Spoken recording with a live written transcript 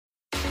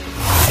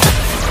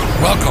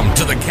Welcome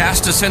to the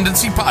Cast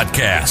Ascendancy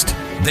Podcast.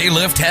 They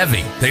lift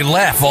heavy, they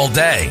laugh all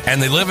day, and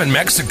they live in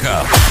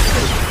Mexico.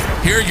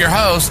 Here are your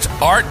hosts,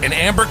 Art and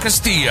Amber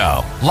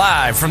Castillo,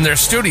 live from their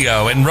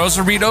studio in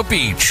Rosarito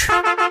Beach.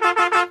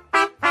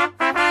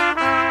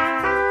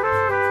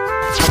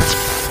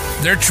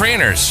 They're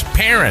trainers,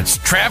 parents,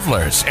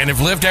 travelers, and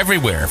have lived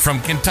everywhere from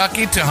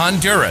Kentucky to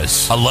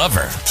Honduras. A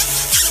lover,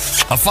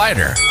 a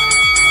fighter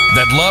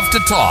that love to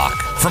talk,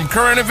 from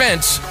current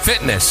events,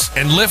 fitness,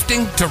 and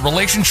lifting to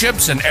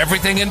relationships and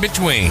everything in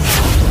between.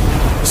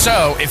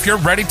 So, if you're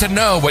ready to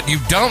know what you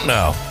don't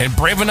know and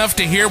brave enough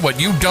to hear what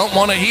you don't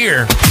want to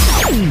hear,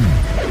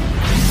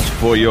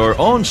 for your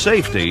own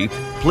safety,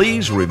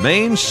 please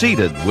remain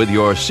seated with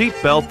your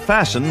seatbelt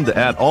fastened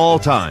at all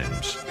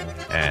times.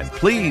 And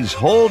please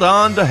hold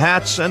on to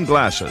hats and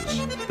glasses.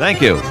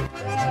 Thank you.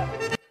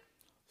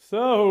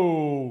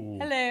 So,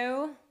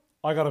 hello.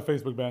 I got a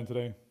Facebook ban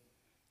today.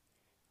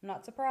 I'm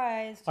not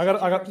surprised. I got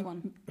first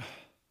one.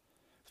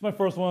 It's my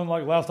first one.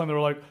 Like last time, they were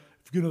like,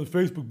 "If you get another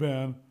Facebook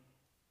ban,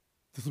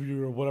 this will be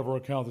your whatever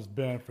account is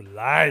banned for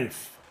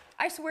life."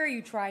 I swear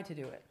you tried to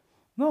do it.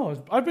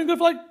 No, I've been good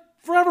for like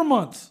forever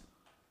months.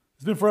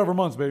 It's been forever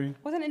months, baby.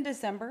 Wasn't it in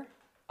December?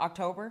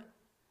 October?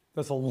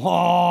 That's a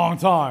long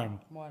time.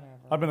 Whatever.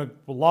 I've been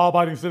a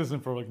law-abiding citizen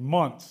for like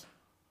months.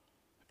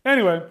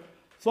 Anyway,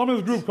 so I'm in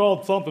this group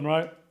called something,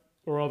 right?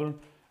 Or other.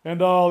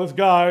 And this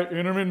guy,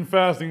 intermittent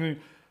fasting,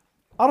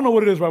 I don't know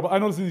what it is, right? But I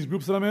notice in these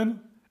groups that I'm in,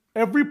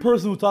 every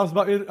person who talks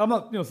about it, I'm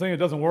not saying it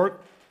doesn't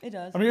work. It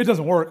does. I mean, it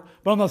doesn't work,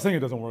 but I'm not saying it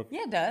doesn't work.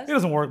 Yeah, it does. It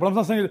doesn't work, but I'm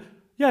not saying it.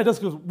 Yeah, it does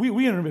because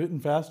we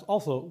intermittent fast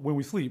also when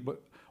we sleep.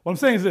 But what I'm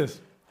saying is this.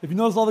 If you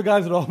notice all the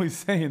guys that are always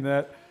saying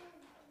that,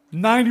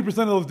 90% of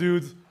those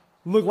dudes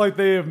look like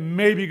they have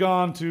maybe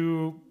gone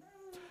to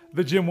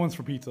the gym once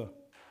for pizza.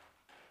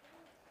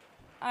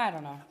 I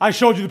don't know. I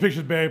showed you the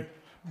pictures, babe.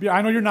 Yeah,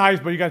 I know you're nice,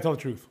 but you gotta tell the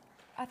truth.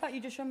 I thought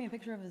you just showed me a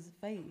picture of his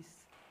face.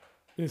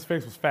 His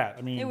face was fat.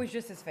 I mean, It was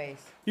just his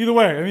face. either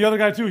way. And the other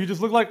guy too, he just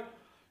looked like,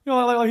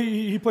 like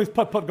he plays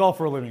putt golf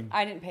for a living.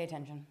 I didn't pay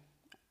attention.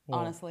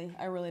 Honestly,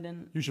 I really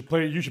didn't. You should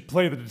play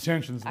the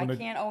detentions. I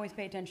can't always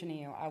pay attention to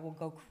you. I will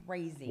go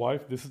crazy.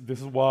 Wife, this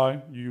is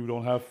why you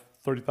don't have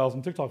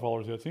 30,000 TikTok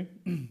followers yet. See?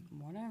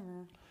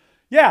 Whatever.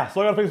 Yeah.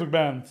 So I got a Facebook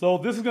ban. So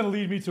this is gonna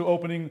lead me to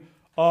opening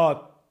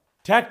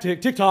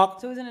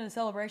TikTok. So isn't it a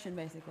celebration,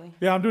 basically?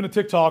 Yeah, I'm doing a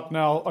TikTok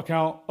now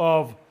account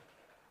of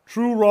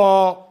true,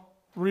 raw,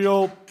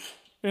 real,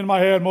 in my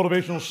head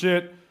motivational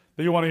shit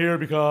that you want to hear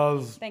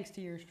because Thanks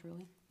to yours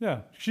truly.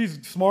 yeah,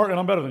 she's smart and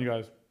I'm better than you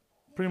guys.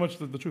 Pretty much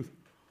the truth.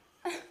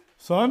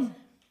 Son,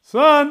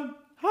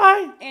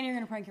 hi. And you're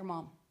going to prank your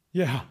mom.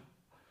 Yeah,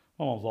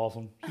 my mom's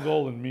awesome. She's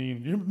old and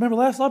mean. You remember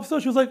last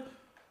episode? She was like,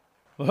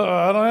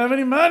 I don't have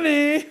any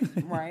money.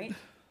 Right.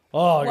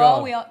 Oh,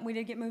 Well, God. we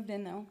did get moved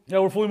in, though. Yeah,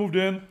 we're fully moved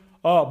in.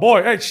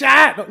 Boy, hey,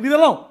 shut! Leave it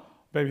alone.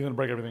 Baby, he's gonna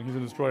break everything. He's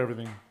gonna destroy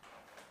everything.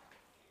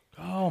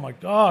 Oh my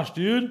gosh,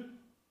 dude.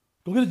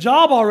 Go get a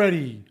job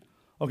already.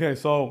 Okay,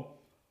 so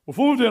we're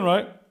fully moved in,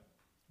 right?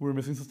 We were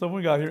missing some stuff when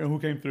we got here, and who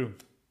came through?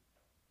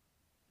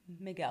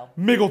 Miguel.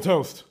 Miggle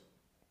Toast.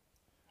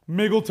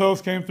 Miggle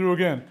Toast came through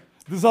again.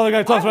 This is how the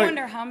guy talks, I right?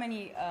 wonder how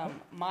many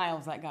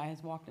miles that guy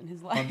has walked in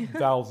his life.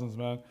 Thousands,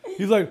 man.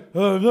 He's like,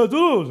 and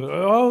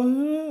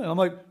I'm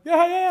like,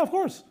 yeah, of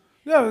course.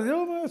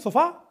 Yeah,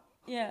 sofa.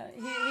 Yeah,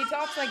 he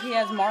talks like he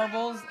has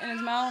marbles in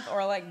his mouth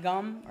or like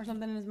gum or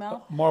something in his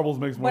mouth. Marbles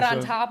makes more But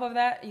sense. on top of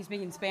that, he's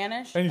speaking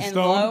Spanish And he's and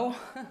stoned. low.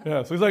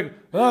 Yeah, so he's like,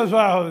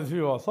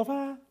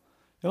 sofa.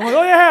 And I'm like,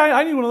 oh yeah,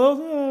 I need one of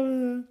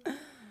those.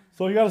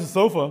 So he got us a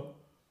sofa.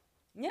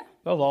 Yeah,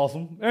 That was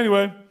awesome.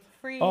 Anyway,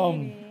 free.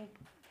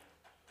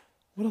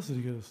 what else did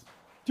he get us?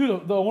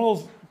 Dude, the one of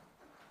those,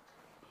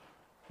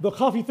 the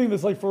coffee thing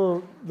that's like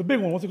for the big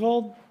one. What's it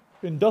called?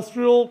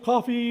 Industrial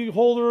coffee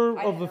holder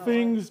I of the know.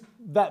 things.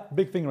 That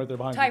big thing right there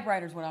behind you.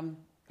 Typewriter's what I'm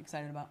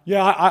excited about.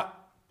 Yeah,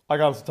 I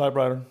got us a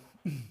typewriter.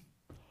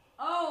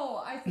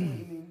 Oh, I see what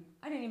you mean.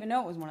 I didn't even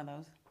know it was one of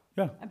those.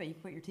 Yeah, I bet you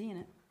put your tea in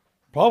it.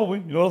 probably.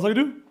 You know what else I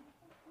do?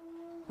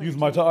 Use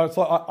my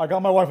so I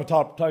got my wife a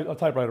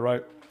typewriter,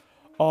 right?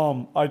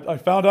 I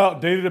found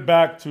out, dated it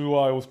back to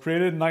it was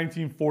created in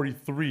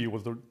 1943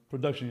 was the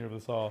production year of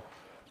this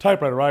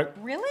typewriter, right?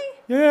 Really?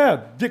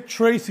 Yeah, Dick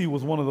Tracy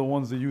was one of the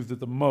ones that used it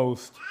the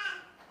most.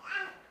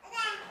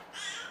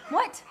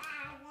 What?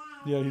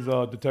 Yeah, he's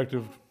a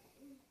detective.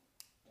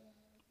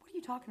 What are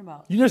you talking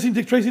about? You never seen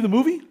Dick Tracy the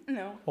movie?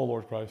 No. Oh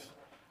Lord Christ!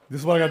 This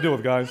is what I got to deal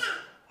with, guys.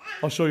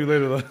 I'll show you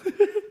later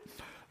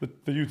the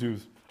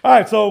YouTubes. All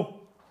right,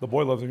 so the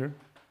boy loves it here.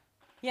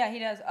 Yeah, he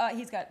does.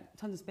 He's got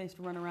tons of space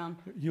to run around.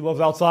 He loves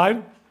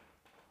outside.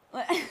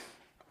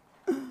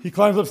 He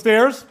climbs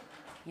upstairs.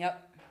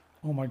 Yep.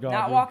 Oh my God!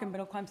 Not dude. walking, but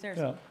he'll climb stairs.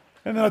 Yeah.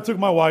 And then I took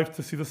my wife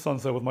to see the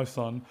sunset with my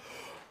son.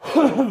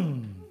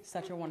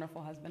 Such a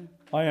wonderful husband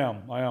I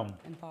am.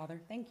 and father.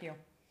 Thank you.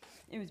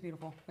 It was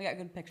beautiful. We got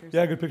good pictures.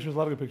 Yeah, good pictures, a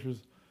lot of good pictures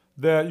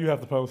that you have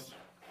to post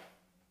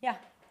Yeah.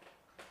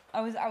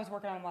 I was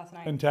working on them last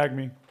night. and tag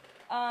me.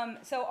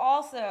 So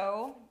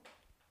also,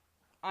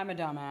 I'm a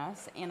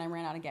dumbass and I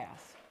ran out of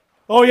gas.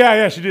 Oh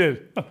yeah, she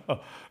did.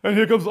 And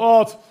here comes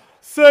Art,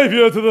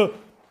 savior to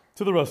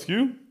the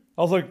rescue.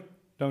 I was like,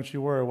 don't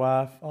you worry,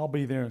 wife. I'll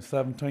be there in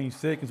 17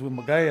 seconds with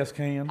my gas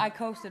can. I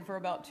coasted for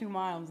about 2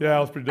 miles. Yeah, that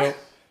was pretty dope.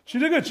 She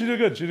did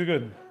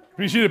good.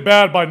 I mean, she did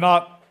bad by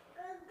not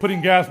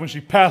putting gas when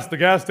she passed the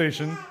gas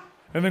station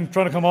and then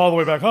trying to come all the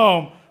way back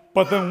home.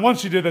 But then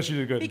once she did that, she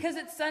did good. Because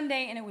it's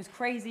Sunday and it was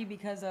crazy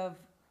because of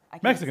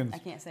Mexicans. I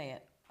can't say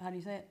it. How do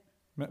you say it?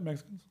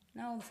 Mexicans?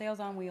 No, the Sales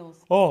on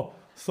Wheels. Oh,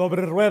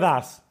 sobre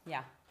ruedas.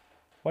 Yeah.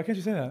 Why can't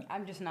you say that?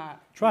 I'm just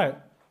not. Try it.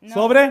 No.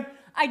 Sobre?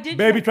 I did.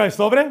 Baby, try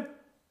sobre?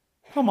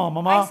 Come on,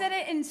 mama. I said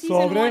it in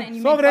season 1 and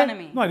you made fun of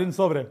me. No, I didn't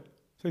sobre.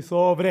 Say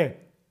sobre.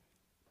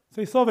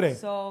 Say sobre.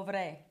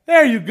 Sobre.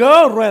 There you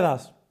go,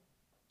 ruedas.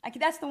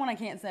 That's the one I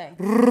can't say.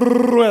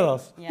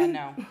 Ruedas. Yeah,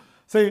 no.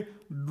 Say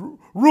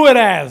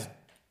ruedas.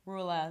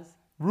 Ruelas.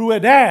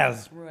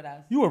 Ruedas.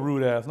 Ruedas. You a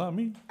rude ass, not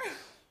me.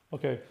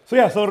 Okay. So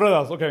yeah, sobre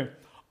ruedas. Okay.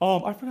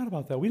 I forgot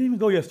about that. We didn't even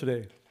go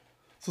yesterday.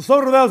 So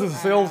sobre ruedas is a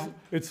sales.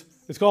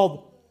 It's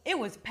called. It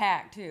was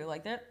packed too.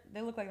 Like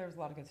they look like there was a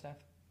lot of good stuff.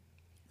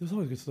 There's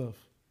always good stuff.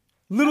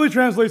 Literally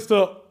translates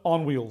to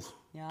on wheels.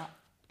 Yeah.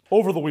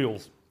 Over the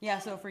wheels. Yeah.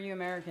 So for you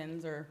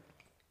Americans or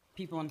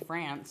people in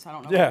France, I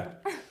don't know. Yeah.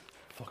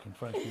 Fucking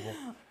French people.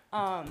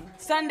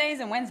 Sundays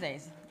and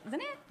Wednesdays,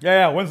 isn't it?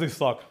 Yeah. Wednesdays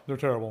suck. They're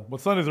terrible.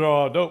 But Sundays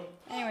are dope.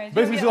 Anyways,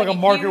 Basically, you'll it's get, like a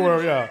market huge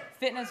where, yeah.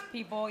 Fitness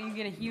people, you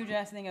get a huge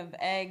ass thing of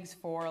eggs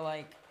for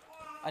like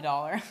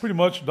 $1. Pretty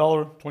much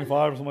 $1.25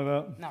 or something like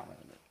that. Not really.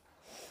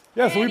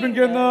 Yeah, so we've been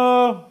getting,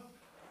 Anyway.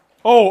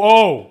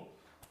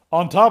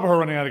 on top of her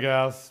running out of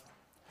gas,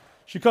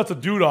 she cuts a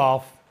dude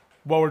off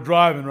while we're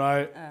driving,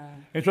 right?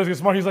 And he tries to get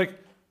smart. He's like,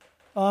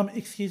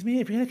 excuse me,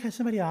 if you're going to cut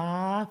somebody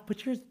off,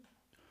 put your...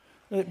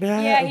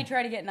 Yeah, he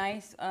tried to get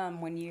nice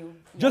when you...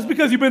 Just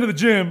because you've been to the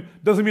gym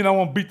doesn't mean I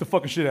won't beat the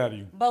fucking shit out of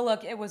you. But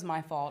look, it was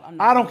my fault.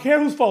 I don't care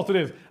whose fault it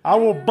is. I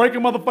will break a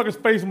motherfucker's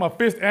face with my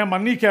fist and my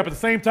kneecap at the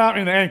same time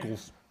and the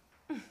ankles.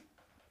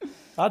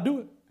 I'll do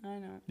it. I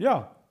know.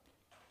 Yeah.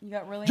 You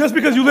got really... Just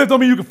because you live don't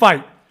mean you can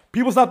fight.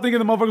 People stop thinking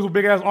the motherfuckers with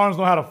big ass arms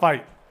know how to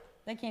fight.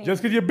 They can't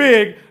Just because even...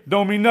 you're big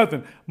don't mean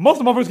nothing. Most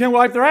of the motherfuckers can't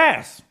wipe their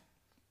ass.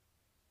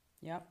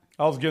 Yep.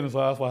 I was getting it, so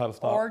that's why I had to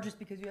stop. Or just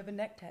because you have a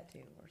neck tattoo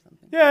or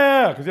something.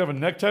 Yeah, because you have a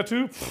neck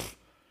tattoo. Pfft,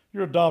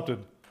 you're adopted.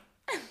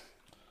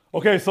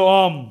 Okay,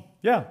 so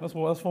yeah, that's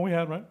fun we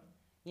had, right?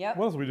 Yep.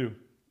 What else do we do?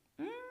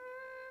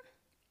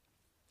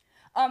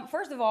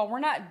 First of all, we're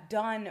not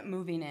done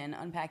moving in,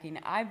 unpacking.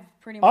 I've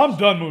pretty much... I'm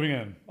done moving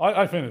in.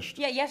 I finished.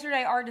 Yeah,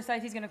 yesterday Art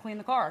decided he's going to clean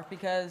the car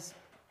because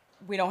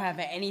we don't have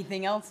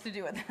anything else to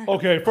do with that.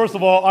 Okay, first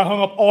of all, I hung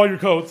up all your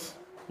coats,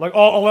 like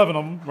all 11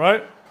 of them,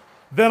 right?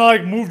 Then I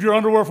moved your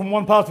underwear from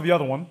one pot to the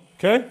other one,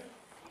 okay?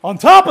 On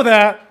top of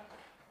that,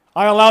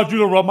 I allowed you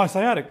to rub my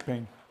sciatic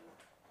pain.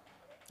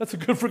 That's a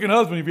good freaking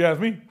husband, if you ask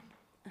me.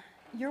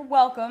 You're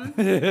welcome.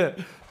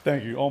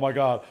 Thank you. Oh my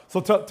God. So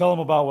tell him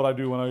about what I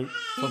do when it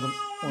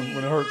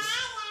hurts.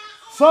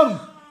 Son,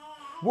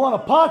 we're on a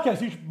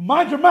podcast. You should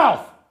mind your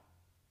mouth.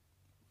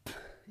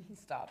 He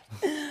stopped.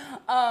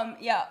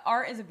 Yeah,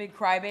 Art is a big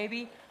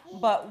crybaby,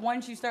 but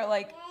once you start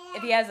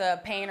if he has a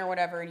pain or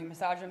whatever and you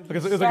massage him, he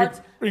It's starts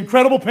like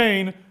incredible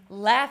pain.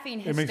 laughing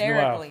makes me laugh.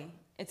 hysterically.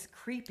 It's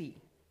creepy.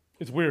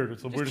 It's weird.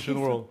 It's the weirdest shit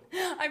in the world.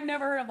 I've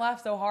never heard him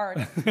laugh so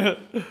hard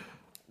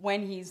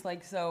when he's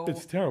so.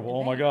 It's terrible. Oh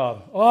in my pain.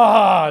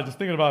 God. Just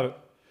thinking about it.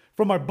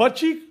 From my butt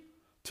cheek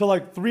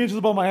to 3 inches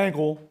above my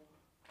ankle,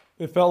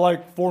 it felt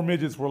like 4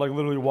 midgets were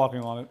literally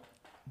walking on it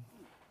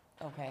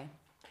Okay.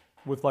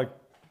 with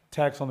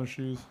tacks on their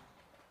shoes.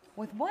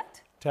 With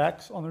what?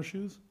 Tacks on their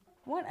shoes?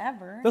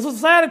 Whatever. That's what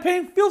sciatic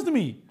pain feels to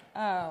me.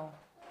 Oh.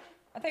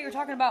 I thought you were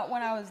talking about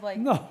when I was like.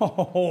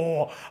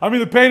 No. I mean,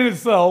 the pain in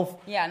itself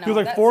Yeah, no, feels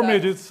like that 4 sucks.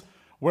 midgets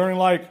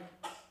wearing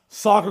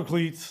soccer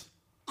cleats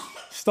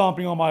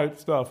stomping on my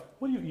stuff.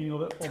 What are you eating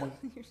over there? Oh my.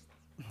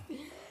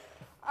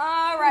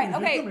 All right.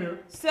 Okay. Come here.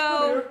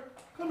 So.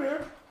 Come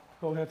here.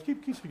 Go ahead.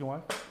 Keep speaking,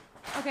 wine.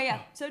 Okay. Yeah.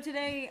 So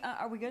today,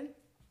 are we good?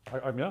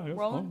 I'm yeah.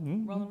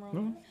 Rolling.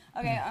 Rolling.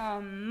 Okay.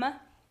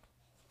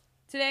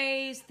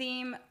 Today's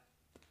theme,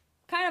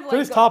 kind of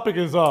Today's topic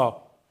is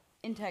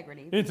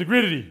integrity.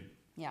 integrity.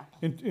 Yeah.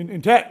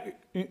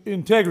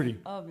 Integrity.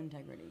 Of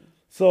integrity.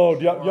 So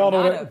do y'all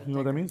know not that? of You know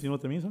what that means? You know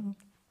what that means?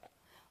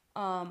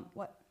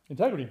 What?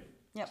 Integrity.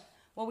 Yep.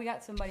 Well, we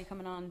got somebody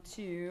coming on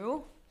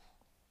to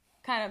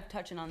kind of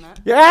touching on that.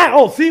 Yeah.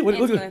 Oh, see, And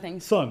look some at other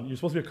things. son. You're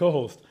supposed to be a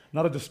co-host,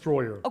 not a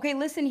destroyer. Okay,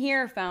 listen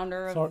here,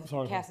 founder of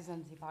Sorry. Cast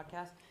Ascendancy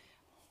Podcast.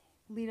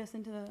 Lead us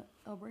into the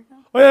break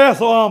now. Oh yeah.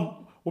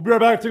 So we'll be right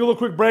back. Take a little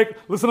quick break.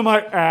 Listen to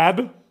my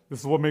ad.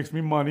 This is what makes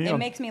me money. It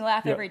makes me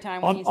laugh Yeah. every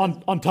time when he says,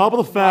 on top of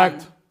the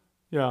fact, run.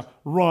 yeah,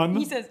 run.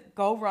 He says,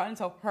 go run.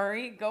 So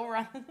hurry, go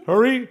run.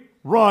 Hurry,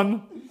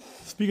 run.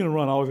 Speaking of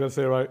run, I always gotta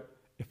say it right.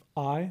 If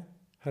I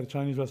had a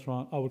Chinese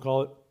restaurant, I would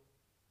call it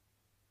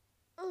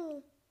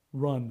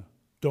run,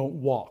 don't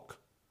walk.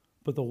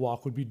 But the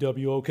walk would be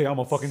W-O-K. I'm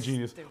a fucking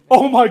genius.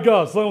 Oh my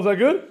God, son, was that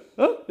good?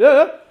 Huh?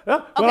 Yeah.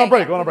 Go on a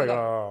break.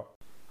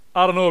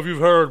 I don't know if you've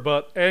heard,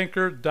 but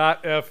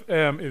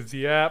Anchor.fm is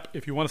the app.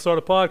 If you want to start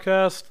a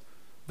podcast,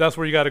 that's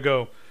where you got to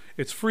go.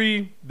 It's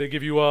free. They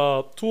give you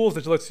tools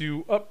that lets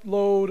you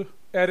upload,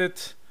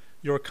 edit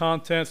your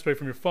content straight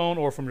from your phone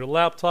or from your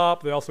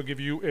laptop. They also give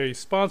you a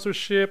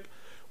sponsorship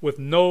with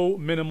no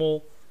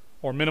minimum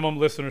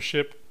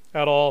listenership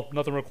at all.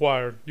 Nothing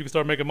required. You can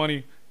start making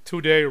money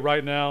today,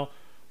 right now,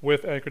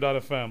 with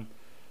Anchor.fm.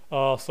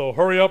 So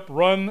hurry up,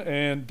 run,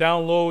 and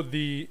download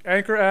the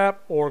Anchor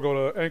app or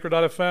go to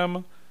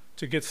Anchor.fm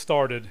to get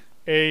started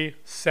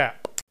ASAP.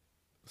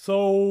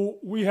 So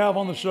we have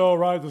on the show,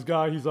 right, this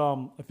guy. He's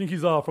I think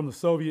he's from the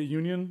Soviet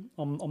Union.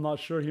 I'm not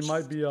sure. He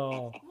might be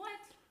What?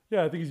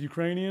 yeah, I think he's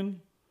Ukrainian.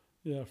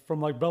 Yeah,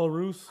 from like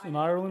Belarus in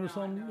Ireland or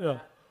something. Yeah.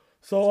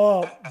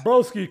 So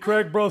Broski,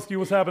 Craig Broski,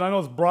 what's happening? I know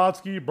it's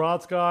Brodsky,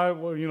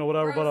 well, you know,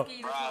 whatever.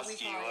 Broski, But that's what we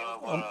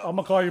call you. I'm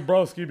gonna call you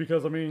Broski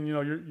because I mean, you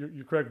know,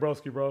 you're Craig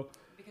Broski, bro.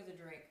 Because of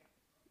Drake.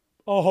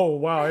 Oh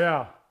wow,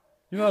 yeah.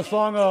 You know that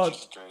song?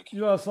 You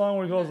know that song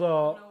where he goes, I don't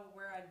know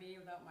where I'd be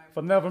without my. "If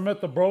I never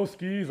met the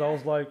Broskis," I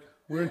was like,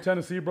 we were in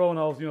Tennessee, bro, and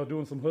I was, you know,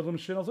 doing some hoodlum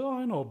shit. I was like, oh,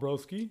 I know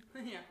Broski.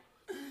 Yeah.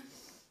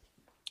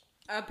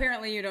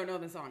 Apparently, you don't know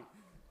the song.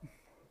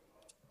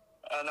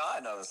 No, I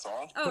know the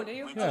song. Oh, do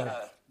you? We Yeah, did,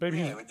 baby.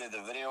 yeah, we did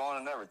the video on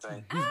and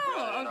everything. Oh, We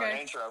had it in our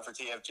okay. intro for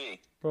TFG.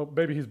 Bro,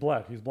 baby, he's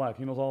black. He's black.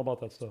 He knows all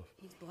about that stuff.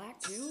 He's black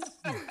too.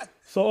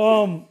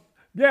 So,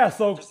 yeah,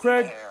 so Just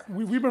Craig, the hair.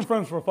 we've been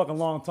friends for a fucking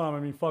long time. I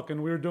mean,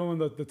 fucking, we were doing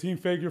the team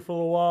figure for a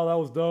little while. That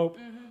was dope.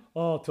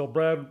 Till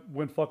Brad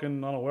went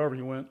fucking, I don't know, wherever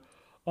he went.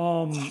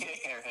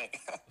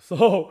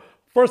 So,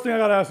 first thing I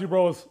gotta ask you,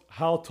 bro, is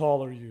how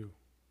tall are you?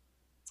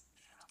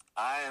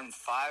 I am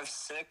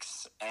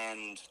 5'6"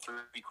 and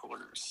 3/4.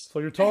 So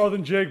you're taller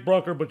than Jake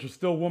Brucker, but you're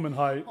still woman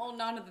height.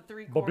 Holding on to the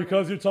 3/4. But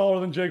because you're taller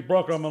than Jake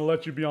Brucker, I'm gonna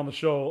let you be on the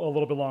show a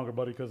little bit longer,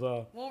 buddy, because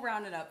We'll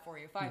round it up for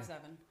you.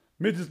 5'7".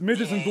 midgets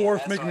and Yeah,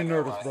 dwarfs that's make what me I go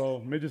nervous, by. bro.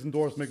 Midgets and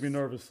dwarfs make me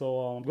nervous. So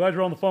I'm glad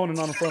you're on the phone and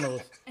not in front of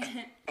us.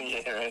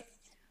 Yeah, right.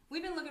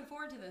 We've been looking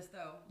forward to this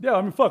though. Yeah,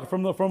 I mean, fuck.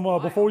 From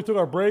before we took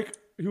our break,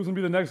 he was gonna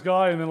be the next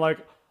guy, and then like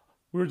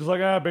we were just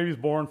like, baby's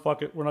born.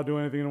 Fuck it, we're not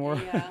doing anything anymore.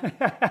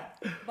 Yeah.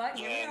 But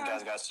here Yeah, we you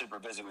guys are. got super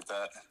busy with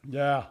that.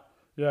 Yeah.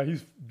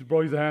 He's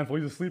a handful.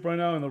 He's asleep right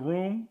now in the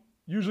room.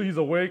 Usually he's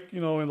awake,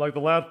 you know. And like the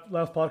last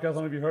podcast, I don't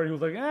know if you heard, he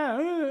was like,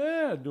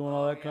 doing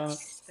all that kind of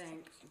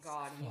Thank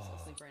God he's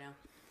asleep right now.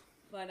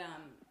 But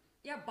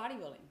yeah,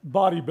 bodybuilding.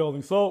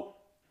 bodybuilding. So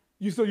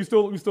you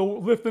still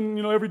lifting,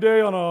 you know, every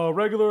day on a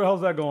regular.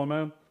 How's that going,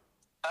 man?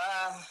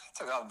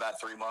 Took off about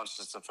 3 months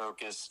just to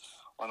focus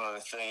on other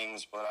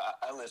things, but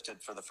I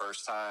lifted for the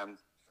first time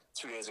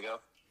 2 days ago.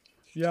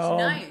 Yeah.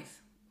 Nice.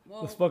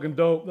 Well, That's fucking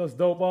dope. That's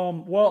dope.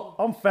 Well,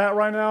 I'm fat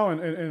right now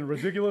and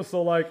ridiculous.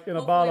 So like in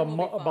about Hopefully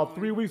we'll be about following.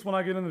 3 weeks when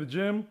I get into the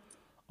gym,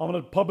 I'm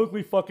gonna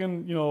publicly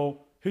fucking, you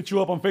know, hit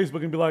you up on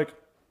Facebook and be like,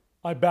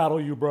 I battle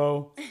you,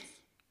 bro,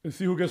 and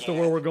see who gets to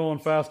where we're going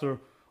faster.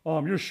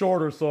 You're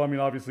shorter, so I mean,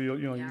 obviously, you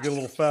know, you get a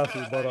little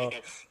faster, but Yeah,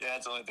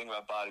 that's the only thing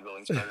about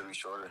bodybuilding. It's better to be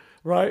shorter.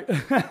 right.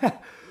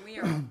 we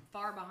are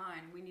far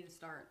behind. We need to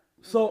start.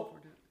 So- Looking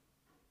forward to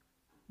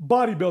it.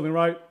 Bodybuilding,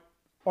 right?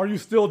 Are you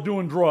still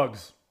doing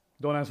drugs?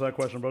 Don't answer that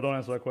question, bro. Don't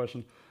answer that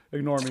question.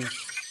 Ignore me.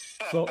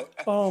 So, okay.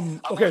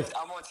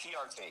 I'm on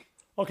TRT.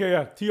 Okay,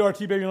 yeah. TRT,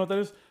 baby, you know what that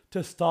is?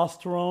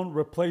 Testosterone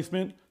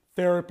replacement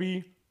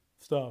therapy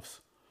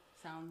stuffs.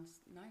 Sounds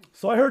nice.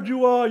 So I heard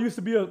you used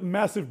to be a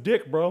massive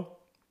dick, bro.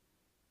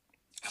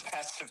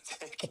 Massive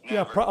dick.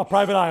 Yeah, Never. a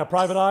private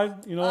eye,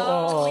 you know?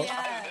 Oh, yes.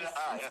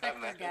 yeah, Inspector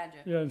man.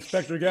 Gadget. Yeah,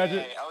 Inspector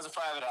Gadget. Yeah, I was a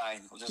private eye.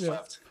 Just Yeah.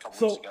 left a couple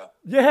So, weeks ago.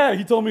 yeah,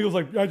 he told me, he was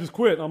like, I just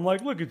quit. I'm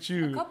like, look at A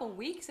you. couple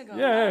weeks ago.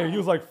 Yeah, wow. he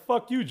was like,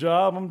 fuck you,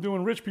 job. I'm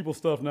doing rich people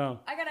stuff now.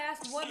 I gotta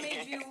ask, what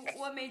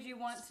made you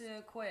want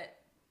to quit?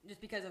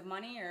 Just because of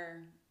money,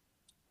 or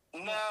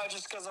No,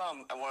 just because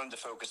I wanted to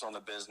focus on the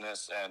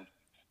business and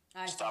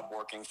I see. stop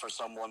working for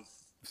someone.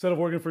 Instead of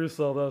working for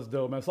yourself, that's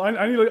dope, man. So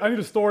I need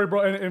a story,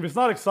 bro. And if it's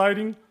not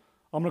exciting,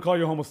 I'm gonna call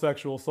you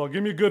homosexual. So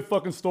give me a good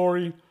fucking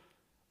story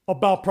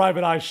about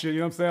private eye shit. You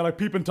know what I'm saying? Like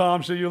Peeping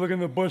Tom shit. You're looking in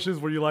the bushes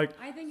where you're like,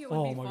 I think it would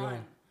oh be my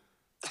fun.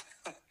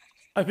 God.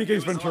 I think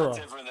Ace It was a Ventura. lot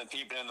different than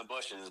peeping in the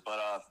bushes, but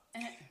I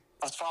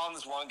was following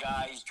this one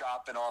guy. He's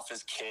dropping off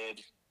his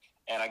kid,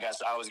 and I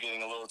guess I was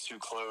getting a little too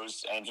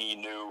close, and he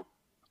knew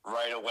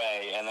right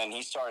away. And then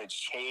he started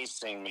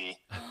chasing me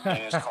in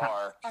his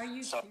car. Are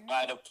you So serious?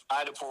 I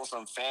had to pull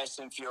some Fast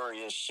and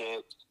Furious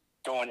shit,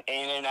 going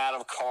in and out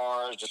of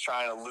cars, just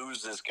trying to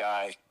lose this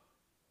guy.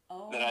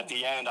 Oh. Then at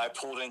the end, I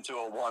pulled into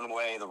a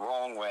one-way the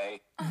wrong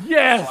way.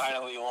 Yes!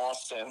 Finally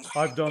lost him.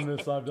 I've done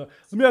this. Let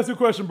me ask you a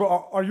question,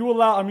 bro. Are you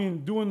allowed, I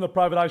mean, doing the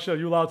private eye shit, are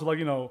you allowed to, like,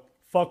 you know,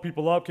 fuck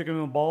people up, kick them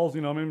in the balls,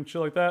 you know what I mean? Shit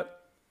like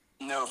that?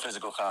 No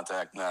physical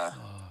contact, nah.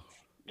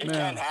 It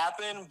man. can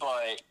happen,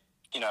 but,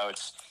 you know,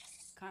 it's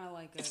Kind of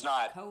like It's a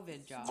not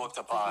COVID job. looked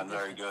upon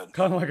very good.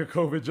 Kind of like a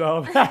COVID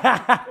job. oh,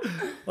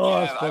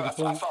 Yeah, that's fucking I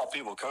funny. fought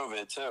people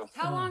COVID, too.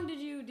 How long did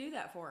you do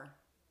that for?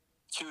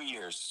 2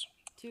 years.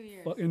 2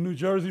 years. In New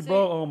Jersey, So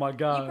bro? Oh, my You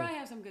God. probably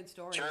have some good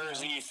stories. though.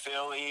 Jersey,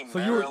 Philly, So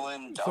you were,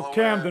 Maryland, so Delaware.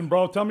 Camden,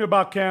 bro. Tell me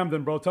about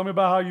Camden, bro. Tell me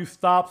about how you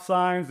stop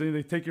signs and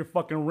they take your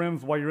fucking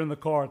rims while you're in the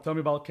car. Tell me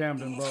about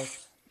Camden, bro.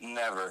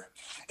 Never.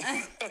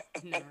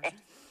 Never.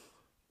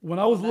 When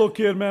I was a little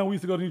kid, man, we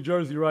used to go to New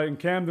Jersey, right? And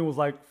Camden was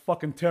like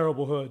fucking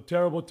terrible hood.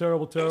 Terrible,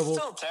 terrible, It's terrible.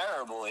 still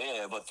terrible,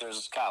 yeah, but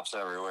there's cops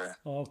everywhere.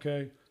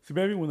 Okay. See,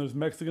 baby, when there's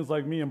Mexicans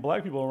like me and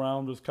black people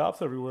around, there's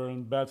cops everywhere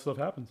and bad stuff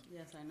happens.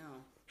 Yes, I know.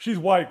 She's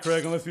white,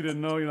 Craig, unless you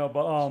didn't know,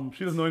 but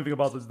she doesn't know anything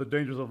about the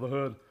dangers of the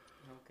hood.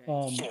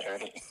 Okay. Yeah,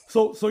 right.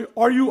 So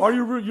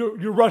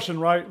you're Russian,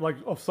 right? Like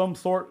of some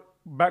sort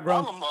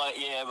background?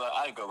 Yeah, but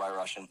I go by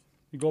Russian.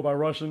 You go by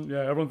Russian?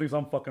 Yeah, everyone thinks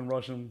I'm fucking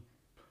Russian.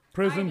 I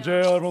Prison, know.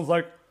 jail, everyone's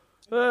like,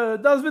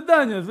 das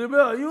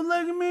vidanya, you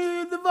like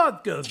me the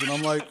vodkas. And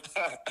I'm like,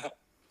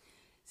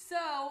 So,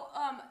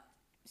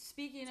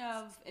 speaking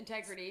of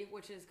integrity,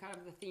 which is kind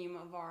of the theme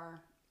of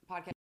our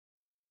podcast,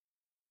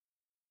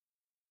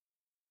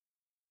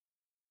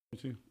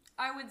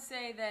 I would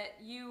say that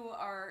you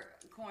are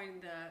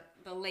coined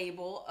the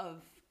label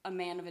of a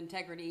man of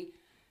integrity,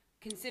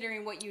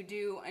 considering what you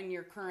do in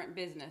your current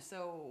business.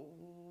 So,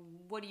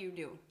 what do you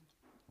do?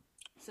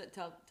 So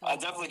tell I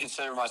definitely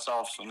consider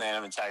myself a man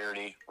of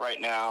integrity. Right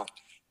now,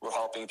 we're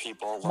helping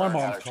people My learn how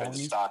mom's to trade calling the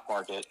me. stock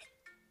market.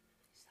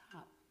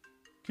 Stop.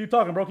 keep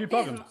talking, bro, keep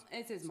talking.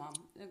 It's his mom.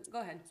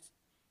 Go ahead.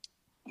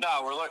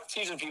 No, we're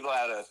teaching people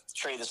how to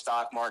trade the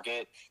stock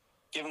market,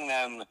 giving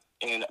them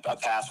a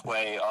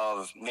pathway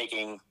of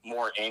making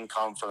more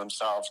income for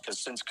themselves. Because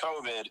since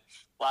COVID,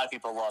 a lot of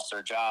people lost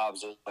their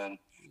jobs. And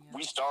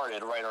we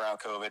started right around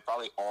COVID,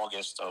 probably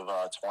August of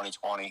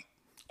 2020.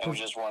 And we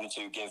just wanted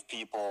to give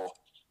people,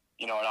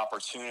 an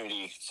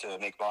opportunity to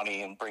make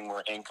money and bring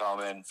more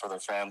income in for their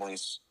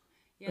families.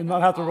 Yeah, And not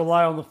that's have to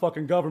rely awesome. on the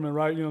fucking government,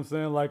 right? You know what I'm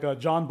saying? Like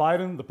John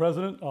Biden, the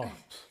president. Oh,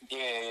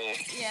 Yeah.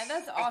 Yeah,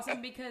 that's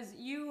awesome because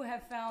you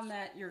have found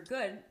that you're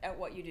good at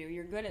what you do.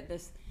 You're good at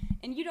this,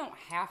 and you don't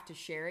have to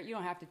share it. You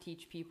don't have to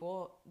teach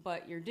people,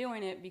 but you're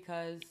doing it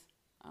because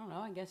I don't know.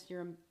 I guess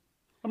you're.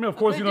 I mean, of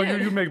course, good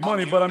dude. you make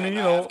money, I'm but I human.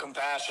 mean, I have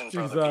compassion for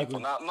other exactly. people.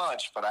 Not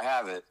much, but I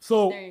have it.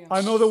 So There you go. I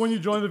know that when you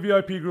join the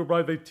VIP group,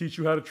 right, they teach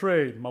you how to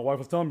trade. My wife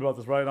was telling me about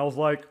this, right? And I was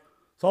like,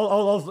 so I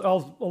was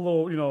a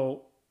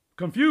little,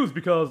 confused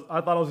because I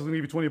thought I was just gonna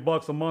give you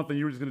 $20 a month and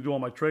you were just gonna do all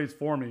my trades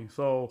for me.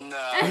 So No,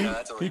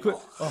 that's he could,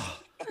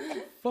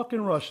 illegal.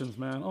 fucking Russians,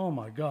 man. Oh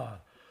my God.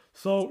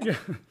 So yeah,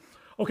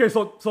 okay.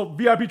 So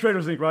VIP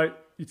Traders Inc. Right?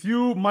 It's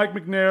you, Mike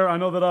McNair. I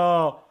know that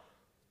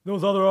there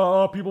was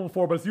other people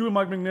before, but it's you and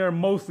Mike McNair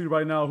mostly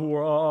right now who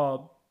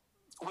are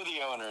We're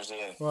the owners,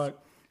 yeah. right.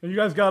 And you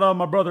guys got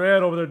my brother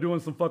Ed over there doing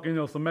some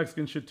fucking some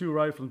Mexican shit too,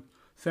 right? From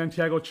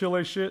Santiago,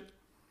 Chile shit.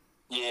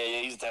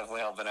 Yeah, he's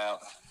definitely helping out.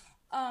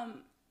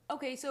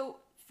 Okay, so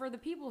for the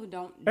people who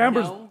don't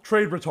Amber's know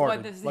trade what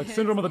retarded, this like is,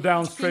 syndrome of the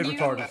Down's can trade you,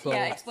 retarded. So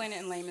yeah, explain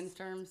it in layman's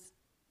terms.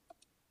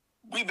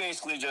 We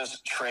basically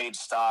just trade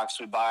stocks.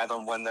 We buy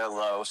them when they're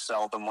low,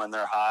 sell them when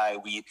they're high.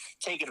 We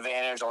take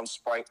advantage on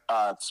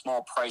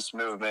small price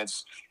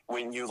movements.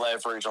 When you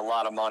leverage a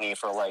lot of money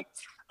for like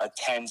a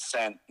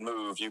 10-cent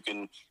move, you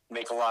can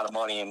make a lot of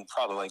money in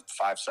probably like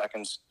 5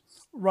 seconds.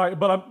 right,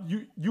 but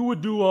you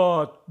would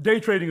do day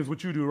trading is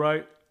what you do,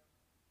 right?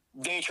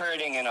 Day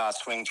trading and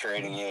swing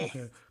trading, yeah.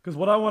 Because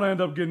what I want to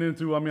end up getting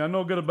into, I mean, I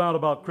know a good amount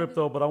about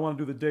crypto, but I want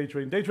to do the day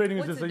trading. Day trading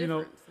is What's just the that,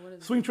 difference? What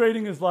is swing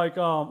trading is like,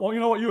 well,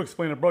 you know what? You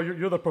explain it, bro.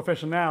 You're the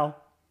professional.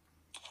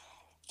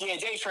 Yeah,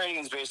 day trading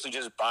is basically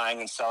just buying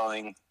and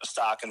selling a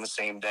stock in the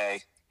same day.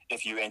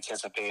 If you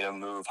anticipate a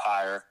move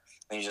higher,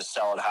 then you just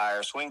sell it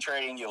higher. Swing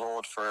trading, you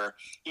hold for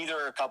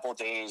either a couple of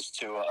days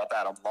to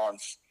about a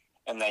month,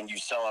 and then you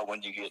sell it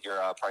when you get your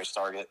price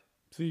target.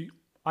 See,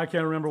 I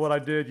can't remember what I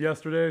did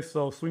yesterday,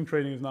 so swing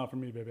trading is not for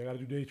me, baby. I got to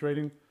do day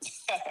trading.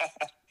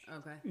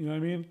 Okay. You know what I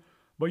mean?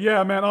 But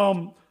yeah,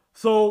 man.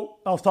 So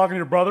I was talking to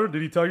your brother.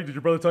 Did he tell you? Did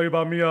your brother tell you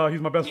about me?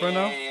 He's my best friend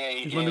now.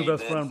 He's my new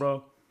best friend,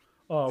 bro.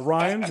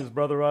 Ryan, his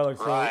brother, right? Like,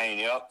 so Ryan,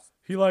 yep.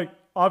 he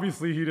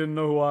obviously he didn't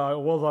know who I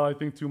was. I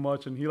think too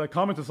much, and he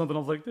commented something. I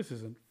was like, this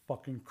isn't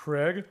fucking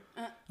Craig.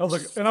 I was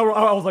like, and I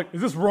was like, is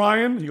this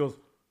Ryan? He goes,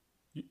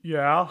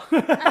 yeah.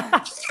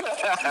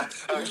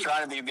 I was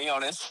trying to be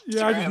honest.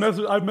 Yeah, I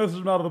messaged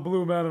him out of the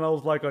blue, man, and I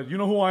was like, you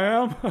know who I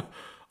am?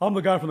 I'm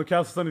the guy from the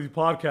Castle Sanity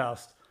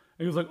podcast.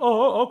 And he was like,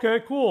 oh,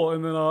 okay, cool.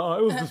 And then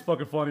it was just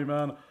fucking funny,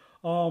 man.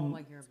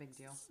 Like you're a big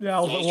deal. Yeah,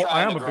 I was He's like, well,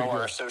 I trying am to a big grow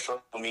deal. our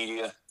social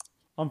media.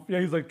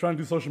 He's like trying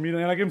to do social media,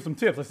 and I gave him some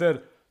tips. I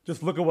said,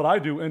 just look at what I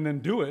do and then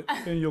do it,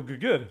 and you'll get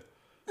good.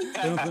 You know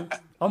what I'm saying?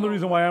 I'm the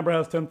reason why Amber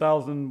has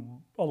 10,000,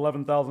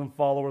 11,000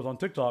 followers on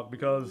TikTok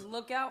because,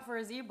 Look out for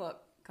his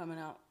ebook coming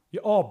out.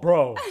 yeah, oh,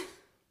 bro.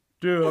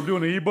 Dude, I'm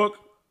doing an ebook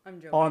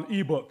I'm joking. on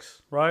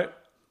ebooks, right?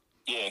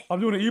 Yeah. I'm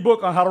doing an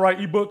ebook on how to write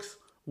ebooks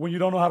when you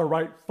don't know how to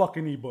write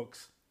fucking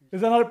ebooks.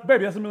 Is that not,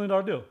 baby, that's $1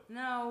 million deal.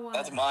 No.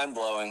 That's mind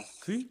blowing.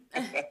 See?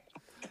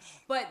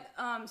 But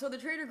so the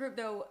trader group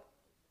though,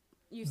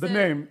 you The said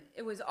name.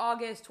 it was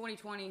August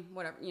 2020,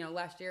 whatever,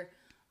 last year.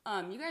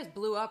 You guys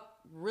blew up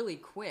really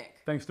quick.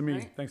 Thanks to me.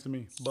 Right? Thanks to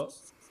me. But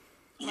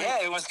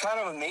Yeah, it was kind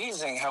of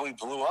amazing how we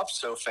blew up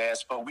so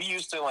fast, but we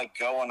used to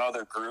go on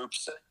other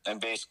groups and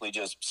basically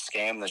just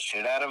scam the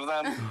shit out of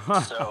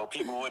them so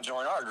people would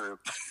join our group.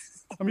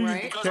 I mean,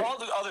 Right. Because all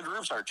the other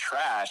groups are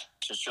trash.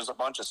 It's just a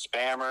bunch of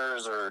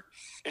spammers, or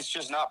it's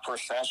just not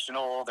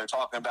professional. They're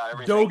talking about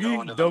everything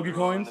going to the Doge moon.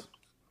 coins.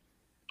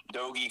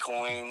 Doge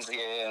coins,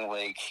 yeah, and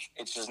like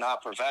it's just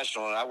not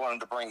professional. And I wanted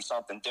to bring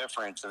something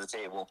different to the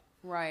table.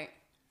 Right.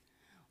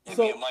 And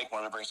So- me and Mike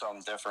wanted to bring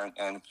something different,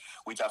 and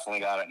we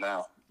definitely got it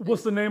now.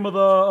 What's the name of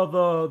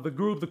the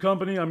group, the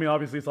company? I mean,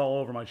 obviously it's all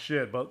over my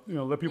shit, but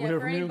let people Yeah, hear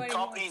for from you. anybody-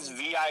 Company's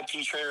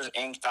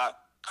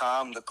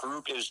VIPTradersInc.com. The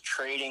group is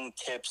Trading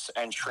Tips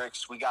and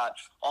Tricks. We got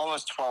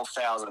almost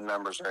 12,000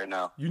 members right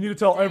now. You need to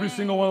tell every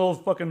single one of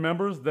those fucking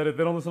members that if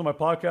they don't listen to my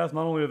podcast,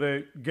 not only are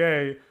they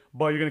gay,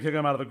 but you're gonna kick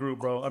them out of the group,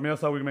 bro. I mean,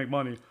 that's how we can make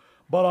money.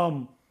 But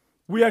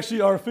we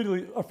actually are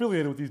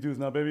affiliated with these dudes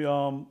now, baby.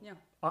 Yeah.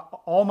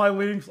 All my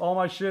links, all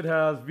my shit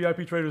has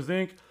VIP Traders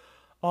Inc.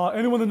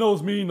 Anyone that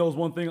knows me knows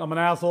one thing. I'm an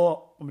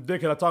asshole. I'm a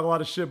dickhead. I talk a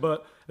lot of shit,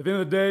 but at the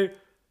end of the day,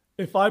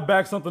 if I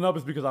back something up,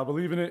 it's because I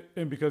believe in it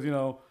and because,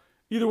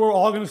 either we're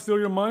all going to steal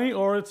your money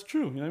or it's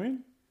true. You know what I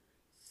mean?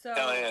 So,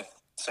 Hell yeah.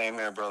 Same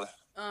here, brother.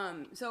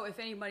 so if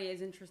anybody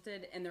is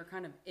interested and they're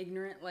kind of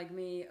ignorant like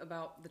me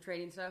about the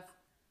trading stuff,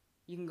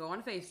 you can go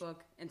on Facebook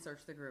and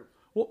search the group.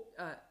 Well,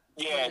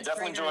 Yeah, the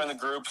definitely traders, join the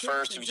group tips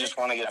first and if you just tricks.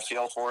 want to get a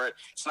feel for it.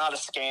 It's not a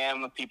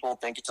scam. People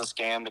think it's a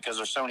scam because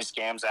there's so many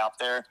scams out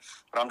there.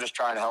 But I'm just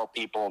trying to help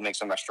people make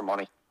some extra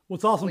money.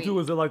 what's awesome Sweet. too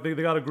is that like they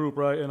got a group,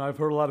 right? And I've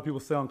heard a lot of people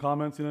say on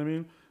comments, you know what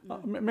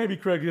I mean? Maybe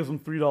Craig gives them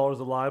 $3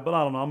 a lie, but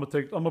I don't know. I'm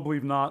gonna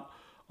believe not.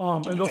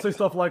 And they'll say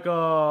stuff like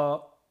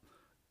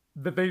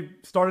that they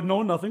started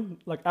knowing nothing,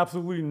 like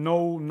absolutely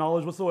no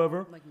knowledge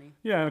whatsoever. Like me.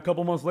 Yeah, and a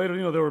couple months later,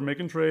 they were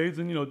making trades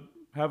and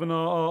having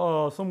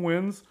some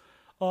wins.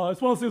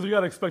 It's one of those things you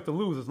gotta expect to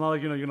lose. It's not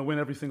like you're gonna win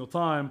every single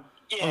time,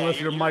 Yeah, unless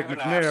you're Mike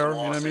gonna have McNair. some You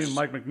know what I mean? losses.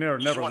 Mike McNair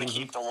You never want to loses.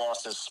 keep the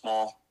losses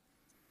small.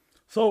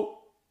 So,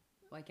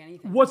 Like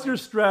anything. what's your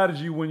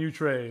strategy when you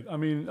trade? I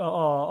mean,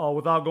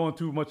 without going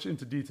too much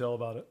into detail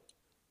about it.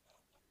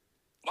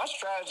 My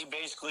strategy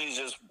basically is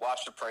just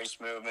watch the price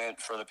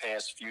movement for the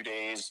past few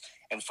days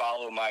and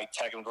follow my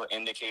technical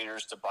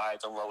indicators to buy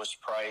at the lowest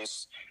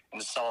price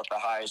and to sell at the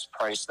highest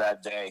price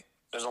that day.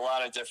 There's a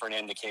lot of different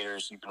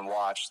indicators you can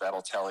watch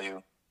that'll tell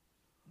you.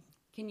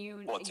 Can you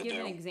what to give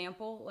an do.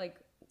 example? Like,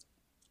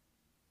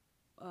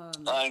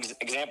 An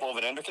example of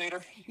an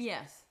indicator?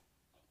 yes.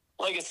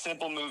 Like a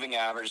simple moving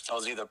average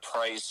tells you the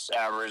price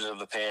average of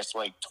the past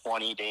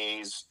 20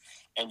 days,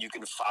 and you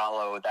can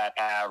follow that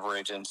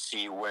average and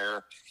see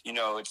where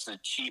it's the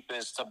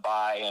cheapest to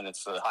buy and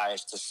it's the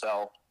highest to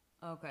sell.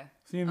 Okay.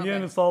 See, in the Okay.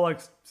 end, it's all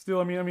like still.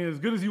 I mean, as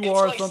good as you It's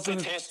are, like something.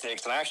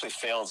 statistics, and I actually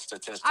failed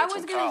statistics I was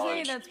in going to say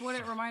college. that's what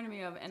it reminded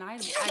me of, and I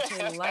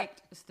actually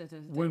liked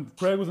statistics. When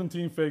Craig was in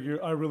Team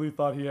Figure, I really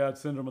thought he had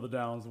Syndrome of the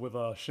Downs with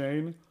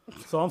Shane.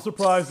 So I'm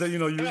surprised that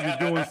you're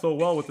doing so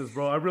well with this,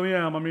 bro. I really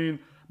am. I mean,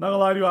 not gonna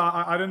lie to you,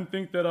 I didn't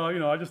think that.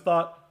 I just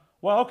thought,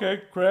 well,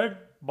 okay, Craig,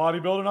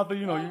 bodybuilder, not that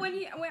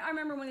Well, I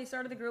remember when they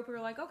started the group, we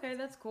were like, okay,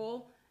 that's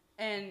cool.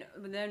 And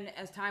then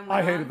as time went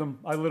I on, hated them.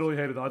 I literally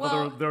hated them. I Well-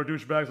 thought they were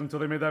douchebags until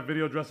they made that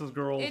video dressed as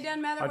girls. It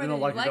doesn't matter I whether didn't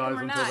you like like you guys them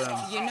or until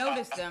not. then. You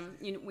noticed them.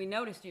 We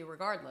noticed you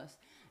regardless.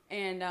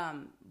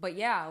 And but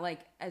yeah,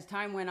 like as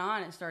time went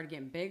on, it started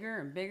getting bigger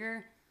and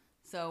bigger.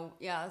 So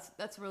yeah,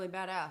 that's really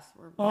badass.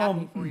 We're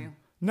happy for you.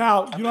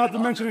 Now, you don't have to Been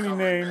an mention any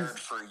undercover names. nerd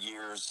for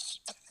years.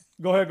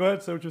 Go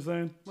ahead. Say what you're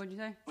saying. What'd you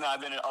say? No,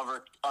 I've been an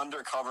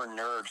undercover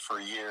nerd for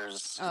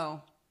years.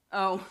 Oh,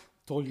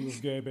 Told you it was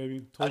gay,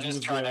 baby. I Told you it was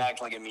just try to gay.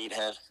 act like a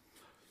meathead.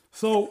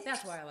 So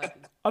that's why I like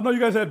you. I know you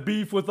guys had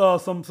beef with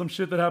some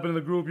shit that happened in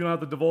the group. You don't have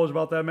to divulge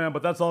about that, man.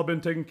 But that's all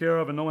been taken care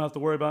of, and no one has to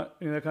worry about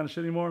any of that kind of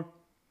shit anymore.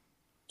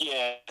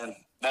 Yeah, and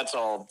that's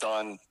all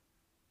done.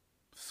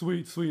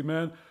 Sweet,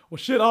 man. Well,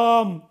 shit.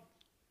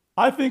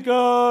 I think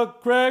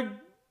Craig,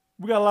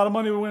 we got a lot of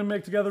money we're gonna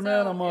make together,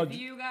 man. So if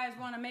you guys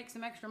want to make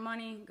some extra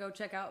money, go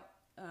check out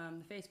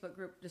the Facebook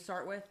group to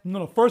start with.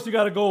 No. First, you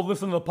got to go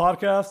listen to the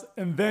podcast,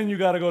 and then you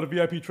got to go to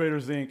VIP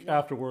Traders Inc.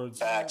 afterwards.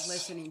 They're Facts.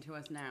 listening to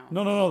us now.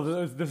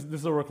 No. This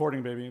is a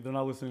recording, baby. They're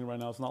not listening right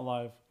now. It's not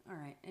live. All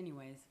right.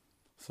 Anyways,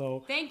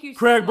 So thank you, so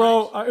Craig,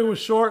 bro. much. It was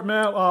short,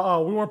 man.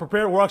 We weren't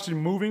prepared. We're actually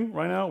moving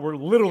right now. We're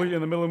literally in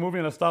the middle of moving,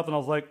 and I stopped, and I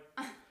was like,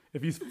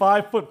 if he's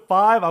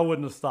 5'5", I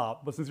wouldn't have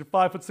stopped. But since you're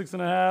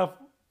 5'6.5",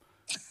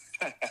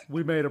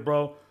 we made it,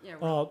 bro.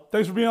 Yeah,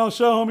 Thanks for being on the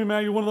show, homie,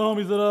 man. You're one of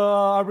the homies that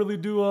I really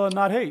do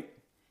not hate.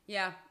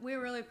 Yeah, we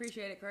really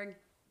appreciate it, Craig.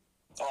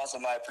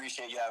 Awesome. I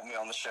appreciate you having me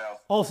on the show.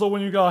 Also,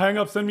 when you go hang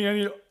up, send me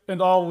any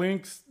and all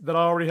links that I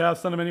already have.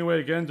 Send them anyway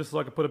again, just so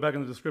I can put it back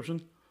in the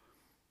description.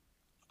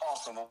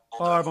 Awesome. All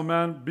right, my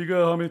man. Be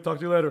good, homie. Talk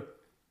to you later.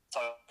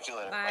 Talk to you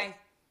later. Bye.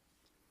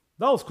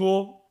 That was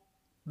cool.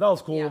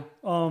 Yeah.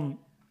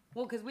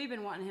 Well, because we've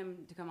been wanting him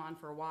to come on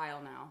for a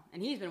while now,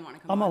 and he's been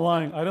wanting to come I'm on. not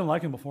lying. I didn't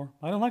like him before.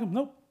 I didn't like him.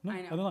 Nope. No, I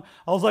know. didn't like.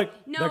 I was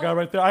like, No. that guy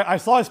right there. I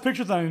saw his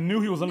pictures and I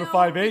knew he was under No,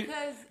 5'8",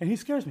 because- and he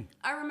scares me.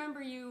 I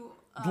remember you.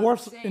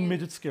 Dwarfs saying, and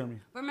midgets scare me.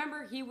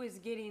 Remember, he was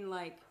getting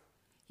like,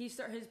 his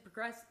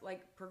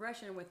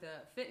progression with the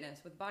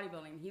fitness, with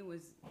bodybuilding. He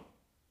was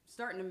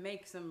starting to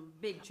make some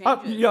big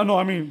changes. Yeah, no,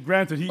 I mean,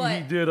 granted, he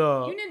But did.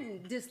 you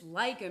didn't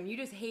dislike him. You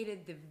just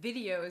hated the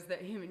videos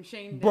that him and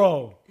Shane did.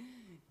 Bro,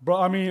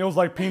 I mean, it was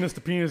like penis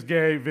to penis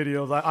gay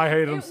videos. I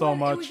hated him so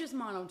much. It was just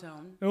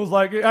monotone. It was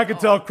like, I could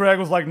tell Craig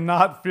was like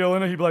not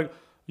feeling it. He'd be like,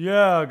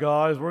 yeah,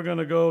 guys, we're going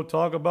to go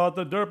talk about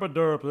the derp, blah,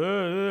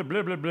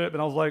 blah, blah.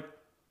 And I was like,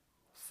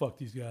 fuck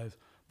these guys.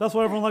 That's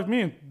why everyone liked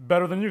me and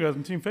better than you guys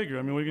in Team Figure.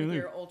 I mean, what are you going to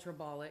do? You're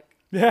ultrabolic.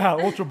 Yeah,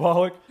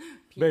 ultrabolic.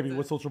 Baby,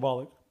 what's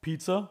ultrabolic?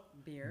 Pizza,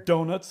 Beer.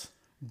 donuts,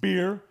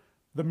 beer,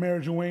 the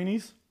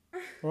marijuanis,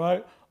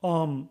 right?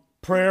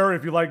 Prayer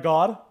if you like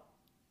God.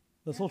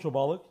 That's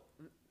ultrabolic.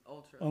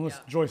 Ultra. Unless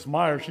yeah. Joyce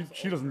Meyer, Almost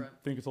she doesn't ultra.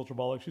 think it's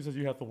ultrabolic. She says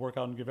you have to work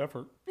out and give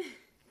effort.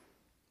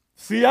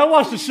 See, I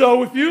watched the show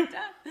with you.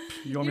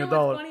 You owe me You $1.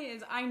 know what's funny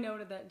is I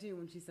noted that too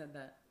when she said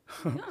that.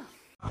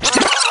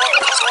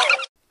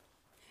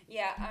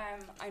 Yeah,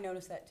 I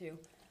noticed that too.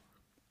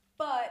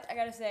 But I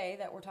gotta say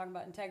that we're talking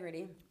about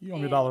integrity. You owe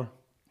me and- $1.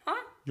 Huh?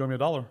 You owe me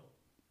 $1.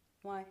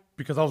 Why?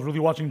 Because I was really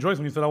watching Joyce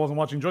when you said I wasn't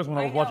watching Joyce when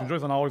I I was watching know.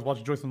 Joyce, and I always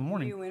watch Joyce in the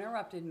morning. You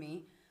interrupted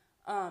me.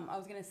 I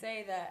was gonna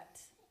say that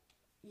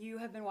you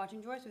have been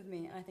watching Joyce with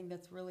me, and I think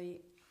that's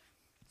really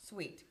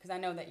sweet because I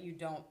know that you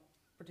don't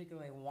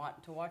particularly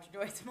want to watch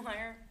Joyce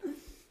Meyer,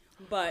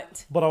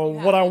 but But you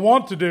what I have been.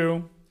 want to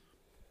do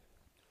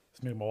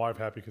is make my wife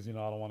happy because, you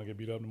know, I don't want to get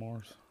beat up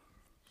tomorrow.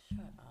 Shut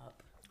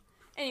up.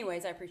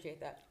 Anyways, I appreciate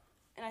that,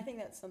 and I think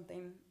that's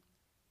something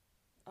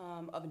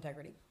of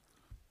integrity.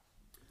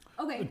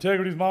 Okay,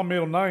 Integrity's my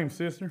middle name,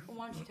 sister.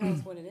 why don't you tell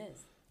us what it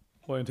is?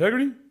 Well,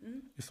 integrity? Mm-hmm.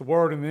 It's a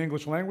word in the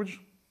English language.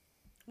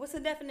 What's the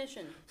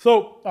definition?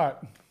 So, all right.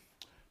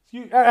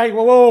 Hey,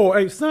 whoa,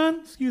 hey,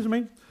 son, excuse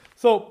me.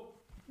 So,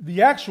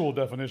 the actual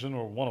definition,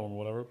 or one of them,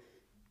 whatever,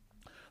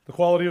 the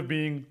quality of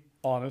being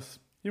honest,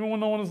 even when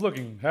no one is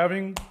looking,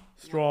 having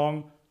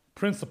strong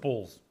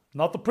principles.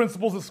 Not the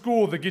principles at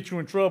school that get you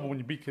in trouble when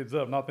you beat kids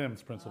up, not them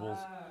principles.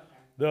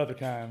 The other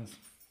kinds.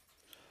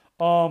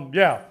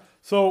 Yeah.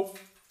 So,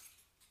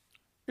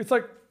 it's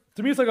like,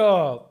 to me, it's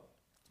like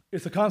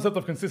it's a concept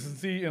of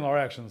consistency in our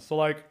actions. So,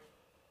 like,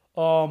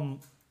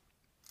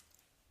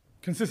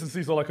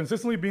 consistency. So, like,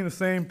 consistently being the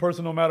same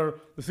person no matter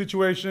the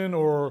situation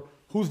or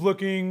who's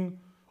looking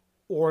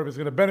or if it's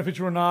going to benefit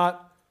you or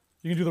not.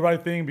 You can do the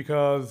right thing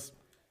because,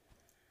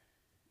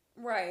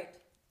 Right,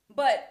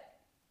 but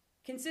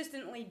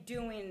consistently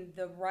doing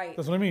the right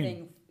That's what I mean.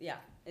 thing, yeah,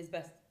 is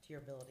best to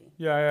your ability.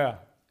 yeah.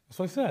 That's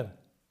what I said.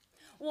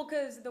 Well,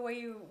 because the way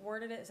you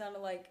worded it sounded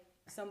like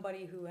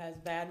somebody who has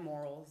bad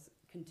morals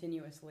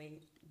continuously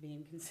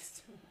being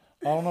consistent.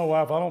 I don't know,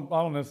 wife. I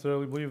don't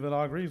necessarily believe that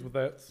I agree with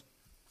that.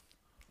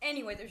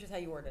 Anyways, it's just how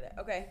you worded it.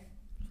 Okay.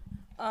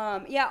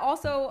 Yeah,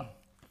 also,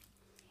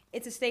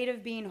 it's a state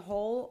of being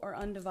whole or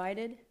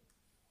undivided.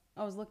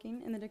 I was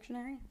looking in the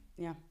dictionary.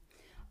 Yeah.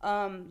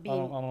 I don't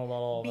know about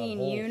all that being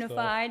whole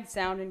unified,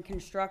 sound in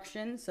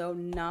construction, so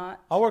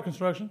not I work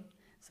construction.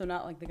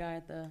 like the guy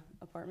at the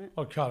apartment.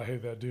 Oh, God, I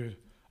hate that dude.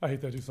 I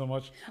hate that dude so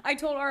much. I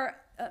told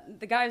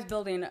the guy who's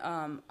building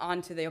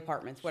onto the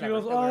apartments, She whatever.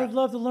 goes, that oh, we're I'd at.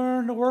 love to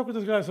learn to work with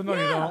this guy. I said, no, you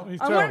don't. He's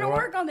I terrible, wanted to right?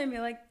 work on them.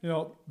 You're like, You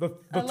know, the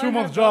I learned 2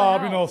 month how to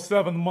job, build a you know, house.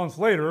 7 months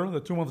later,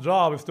 the 2 month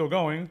job is still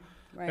going.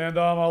 Right. And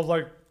I was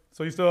like,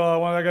 so you still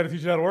want that guy to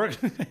teach you how to work?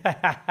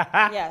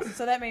 yes.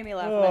 So that made me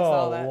laugh when I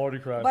saw Oh, that. Lordy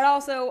Christ. But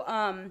also,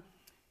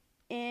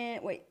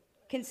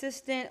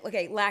 consistent.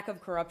 Okay, lack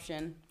of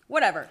corruption.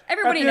 Whatever.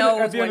 Everybody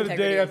knows at the what end of the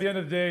integrity day, is. At the end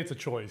of the day, it's a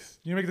choice.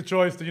 You make the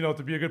choice to, you know,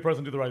 to be a good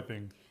person, do the right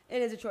thing.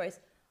 It is a choice.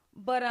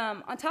 But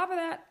on top of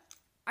that,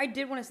 I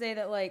did want to say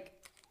that, like,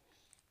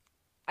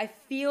 I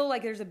feel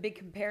like there's a big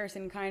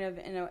comparison kind of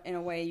in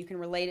a way you can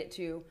relate it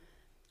to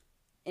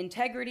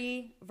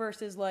integrity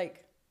versus,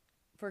 like,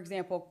 for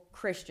example,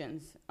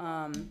 Christians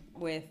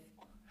with...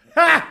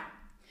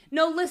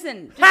 No,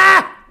 listen.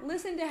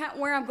 Listen to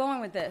where I'm going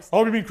with this.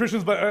 Oh, you mean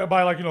Christians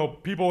by like, you know,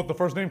 people with the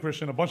first name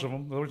Christian, a bunch of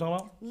them. Is that what you're talking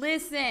about?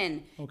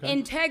 Listen. Okay.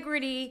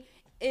 Integrity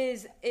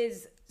is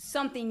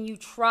something you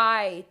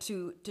try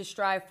to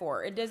strive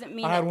for. It doesn't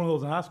mean I had one of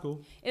those in high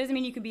school. it doesn't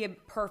mean you can be a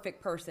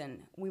perfect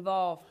person. We've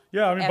all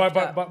Yeah, I mean,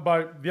 effed up.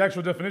 by the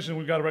actual definition,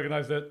 we've got to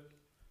recognize that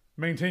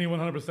maintaining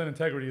 100%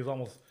 integrity is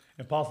almost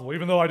impossible,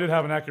 even though I did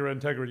have an accurate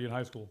integrity in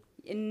high school.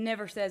 It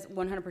never says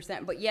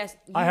 100%, but yes,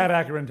 I had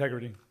accurate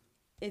integrity.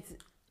 it's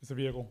It's a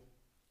vehicle.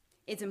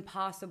 it's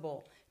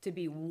impossible to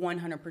be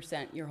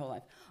 100% your whole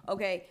life.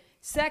 Okay.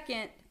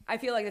 Second, I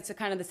feel like it's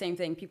kind of the same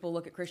thing. People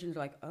look at Christians and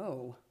are like,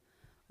 oh,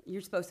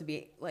 you're supposed to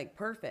be like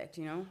perfect,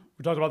 you know?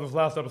 We talked about this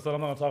last episode.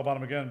 I'm not going to talk about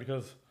them again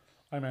because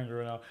I'm angry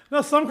right now.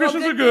 Now, some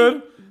Christians good are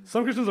good.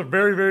 Some Christians are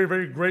very, very,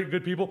 very great,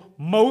 good people.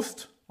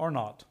 Most are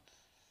not.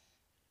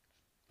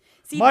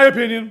 See, My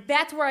opinion.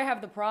 that's where I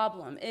have the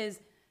problem is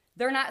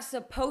they're not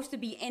supposed to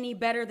be any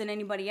better than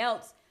anybody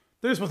else.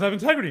 They're supposed to have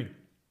integrity.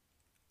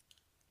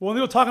 Well, when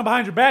they're talking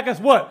behind your back, guess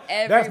what?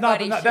 That's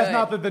Everybody not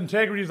should. the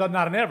integrity is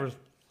not an Everest.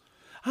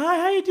 Hi,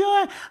 how you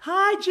doing?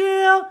 Hi,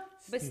 Jill.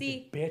 But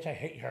see, Bitch, I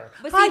hate her.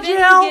 But Hi, see, Jill.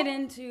 then you get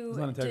into It's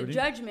not integrity.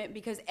 judgment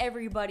because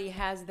everybody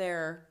has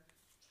their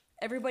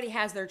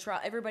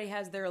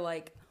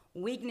like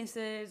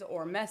weaknesses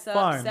or mess ups.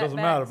 Fine, setbacks. doesn't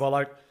matter. But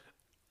like,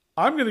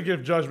 I'm gonna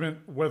give judgment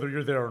whether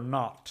you're there or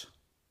not.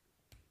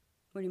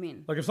 What do you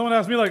mean? Like if someone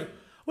asks me like,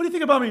 "What do you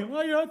think about me?" Well,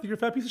 I think you're a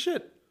fat piece of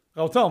shit.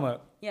 I'll tell them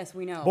that. Yes,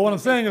 we know. But what I'm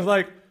saying is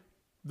like,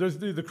 there's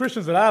the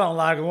Christians that I don't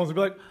like, the ones that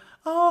be like,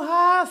 "Oh,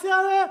 hi, see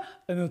how that,"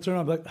 and then turn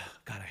around and be like,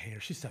 "God, I hate her.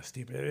 She's so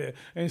stupid,"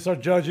 and you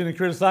start judging and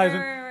criticizing.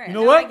 Right. You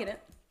know No, what? I get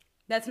it.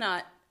 That's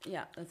not.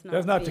 Yeah, that's not.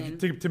 That's not being-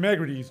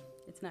 integrity.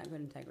 It's not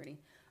good integrity.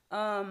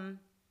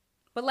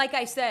 But like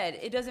I said,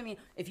 it doesn't mean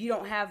if you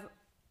don't have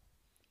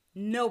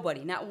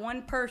nobody, not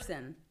one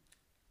person,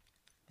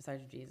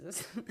 besides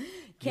Jesus,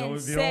 can The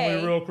say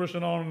only real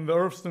Christian on the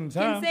earth's in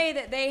town. can say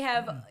that they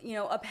have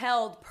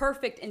upheld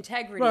perfect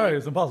integrity. Right,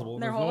 it's impossible.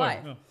 Their There's whole no way.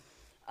 life.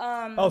 Yeah.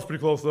 I was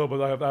pretty close though,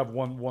 but I have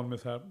one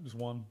mishap, just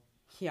one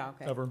Yeah.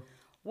 Okay. ever.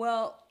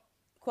 Well,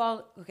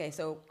 okay.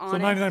 So So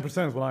honest,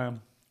 99% is what I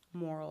am.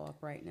 moral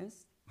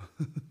uprightness.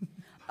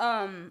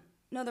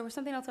 No, there was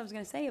something else I was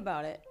going to say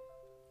about it.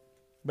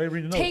 Maybe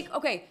read your notes.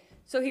 Okay,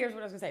 so here's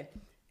what I was gonna say.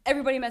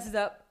 Everybody messes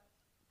up,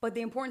 but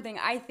the important thing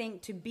I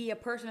think to be a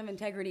person of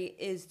integrity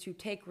is to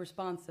take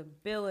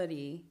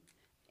responsibility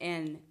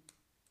and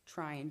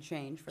try and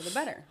change for the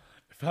better.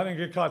 If I didn't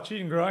get caught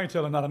cheating, girl, I ain't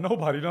telling not a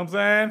nobody. You know what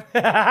I'm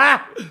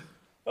saying?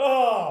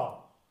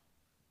 Oh,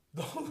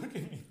 don't look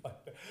at me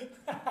like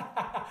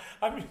that.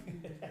 I mean,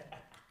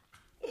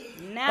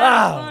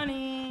 Not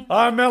funny.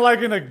 I meant like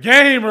in a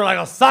game or like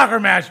a soccer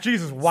match.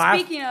 Jesus, wife.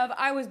 Speaking of,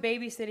 I was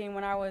babysitting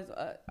when I was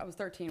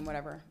 13,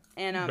 whatever,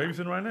 and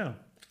Babysitting right now.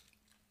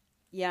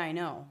 yeah, I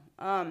know.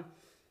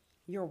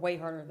 You're way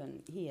harder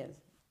than he is.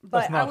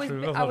 But That's not I was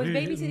true. That's I not- was he-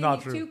 babysitting not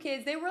these true. two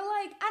kids. They were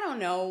like, I don't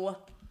know,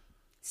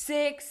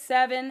 6,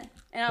 7,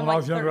 and I'm When I like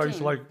was younger, 13. I used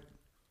to like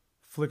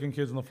flicking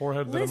kids in the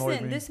forehead. That annoyed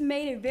Listen, me. this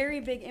made a very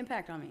big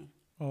impact on me.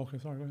 Oh, okay,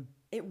 sorry. Go ahead.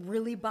 It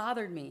really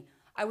bothered me.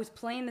 I was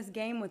playing this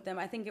game with them.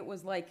 I think it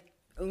was like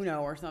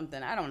Uno or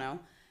something. I don't know.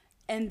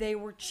 And they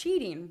were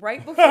cheating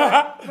right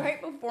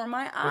before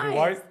my eyes. Was it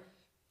white?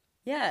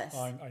 Yes.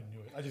 I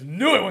knew it. I just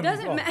knew it when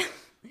Doesn't matter.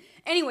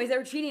 Anyways, they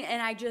were cheating,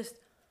 and I just,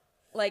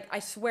 like, I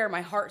swear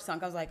my heart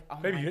sunk. I was like, oh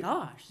Baby, my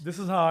gosh. This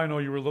is how I know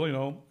you were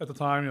little, at the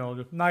time,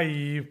 just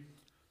naive.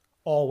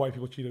 All white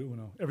people cheat at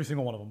Uno. Every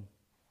single one of them.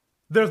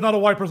 There's not a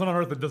white person on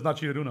earth that does not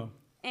cheat at Uno.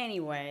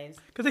 Anyways,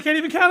 Because they can't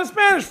even count in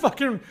Spanish.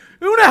 Fucking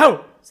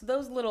Uno! so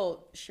those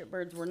little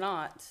shitbirds were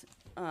not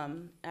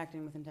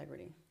acting with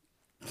integrity.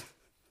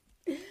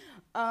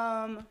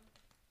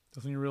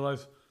 That's when you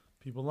realize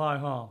people lie,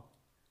 huh?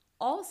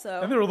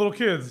 Also, And they were little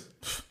kids.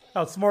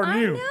 Outsmarting I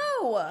you.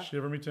 know.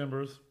 Shiver me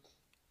timbers.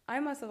 I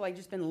must have like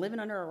just been living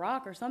under a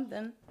rock or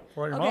something.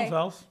 Or at your Okay. mom's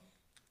house.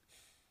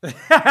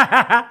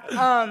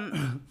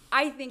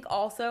 I think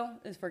also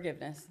is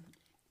forgiveness.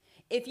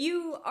 If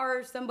you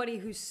are somebody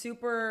who's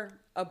super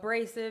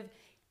abrasive,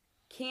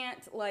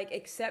 can't like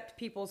accept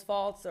people's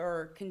faults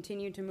or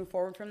continue to move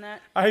forward from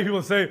that, I hate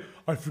people that say,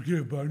 I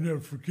forgive, but I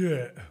never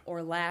forget.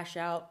 or lash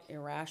out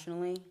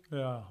irrationally.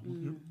 Yeah.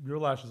 Your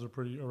lashes are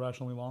pretty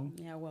irrationally long.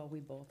 Yeah, well,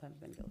 we both have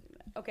been guilty of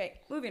that.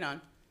 Okay, moving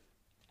on.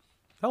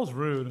 That was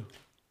rude.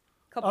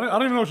 Couple I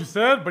don't even know what you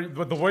said,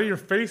 but the way your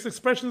face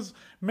expressions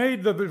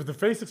made, the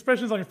face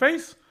expressions on your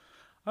face,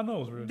 I know it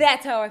was rude.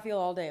 That's how I feel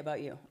all day about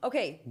you.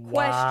 Okay, Wow,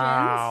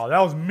 questions. that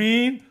was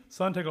mean.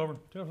 Son, take over.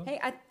 Take over. Hey,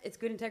 it's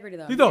good integrity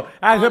though. Tito,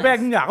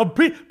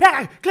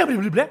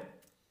 Honest.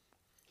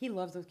 He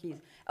loves those keys.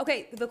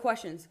 Okay, the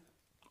questions.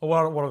 Oh, what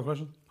are the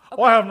questions?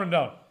 Oh, I have them written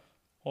down.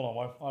 Hold on,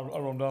 wife. I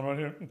wrote them down right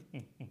here.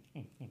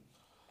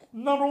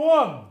 Number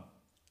 1.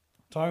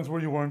 Times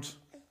where you weren't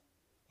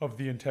of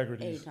the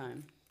integrities.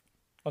 Anytime.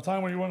 A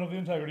time where you weren't of the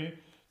integrity.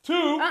 2.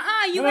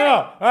 You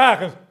no,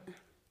 because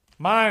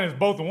mine is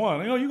both in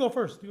one. You go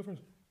first. You go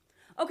first.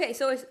 Okay,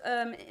 so it's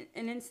an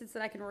instance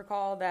that I can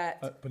recall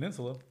that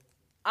Peninsula.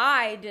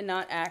 I did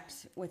not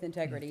act with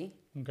integrity.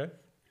 Okay.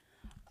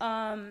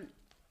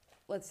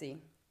 Let's see.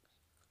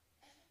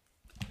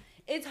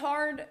 It's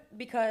hard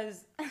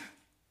because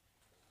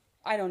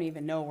I don't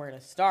even know where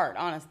to start.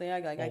 Honestly, I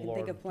can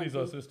think of plenty.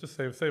 Please, just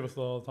save us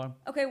all the time.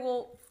 Okay,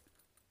 well,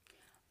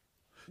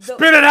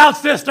 Spit it out,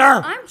 sister.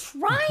 I'm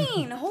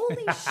trying.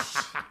 Holy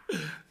shit.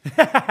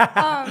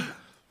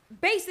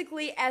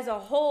 Basically, as a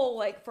whole,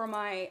 like for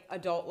my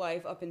adult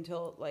life up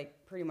until like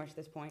pretty much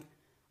this point,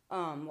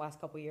 last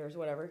couple years,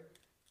 whatever,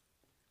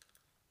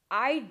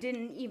 I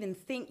didn't even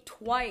think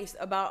twice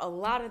about a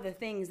lot of the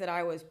things that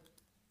I was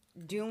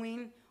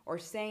doing or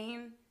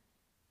saying,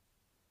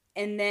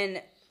 and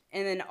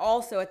then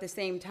also at the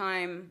same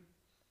time,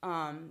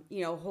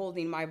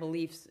 holding my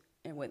beliefs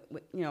and with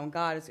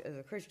God as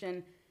a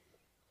Christian.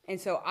 And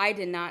so I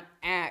did not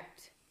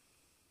act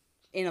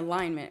in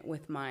alignment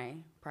with my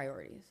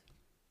priorities.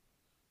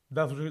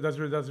 That's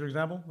your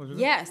example?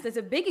 Yes, that's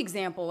a big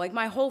example. Like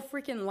my whole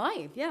freaking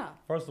life. Yeah.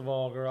 First of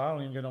all, girl, I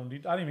didn't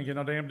even get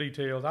no damn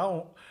details. I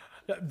don't.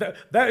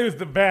 That is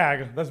the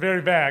bag. That's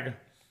very vague.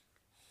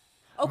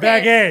 Okay.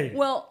 Bag A.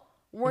 Well,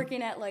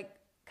 working at like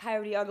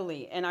Coyote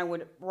Ugly, and I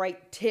would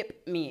write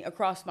 "tip me"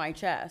 across my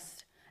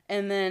chest,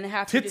 and then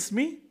have to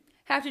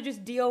have to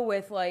just deal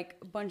with like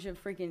a bunch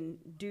of freaking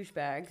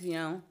douchebags, you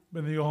know?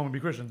 And then you go home and be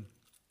Christian.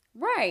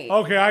 Right.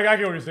 Okay, I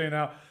get what you're saying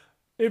now.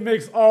 It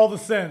makes all the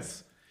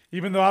sense.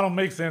 Even though I don't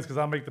make sense because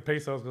I make the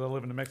pesos because I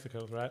live in New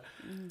Mexico, right?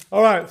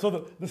 All right,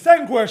 so the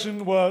second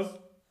question was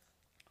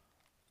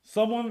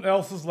someone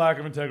else's lack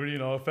of integrity,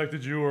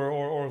 affected you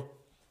or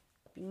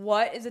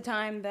What is a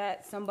time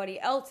that somebody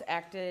else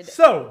acted?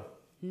 So.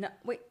 No,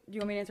 wait, do you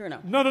want me to answer or no?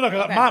 No,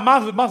 because Okay.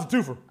 mine's a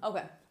twofer.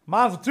 Okay.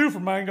 Mine's a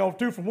twofer, man. Go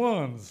 2 for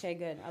 1s. Okay,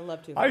 good. I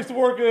love to. I used to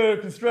work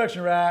at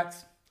construction, right?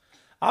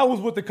 I was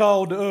what they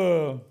called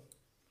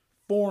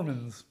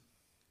foremans.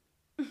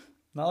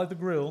 Not like the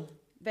grill.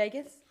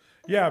 Vegas?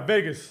 Yeah,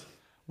 Vegas.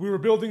 We were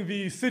building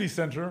the city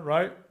center,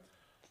 right?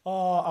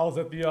 I was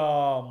at the,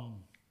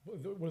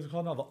 what is it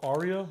called now? The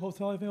Aria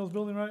Hotel, I think I was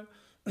building, right?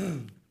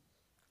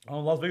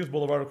 On Las Vegas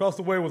Boulevard. Across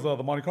the way was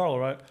the Monte Carlo,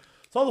 right?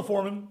 So I was a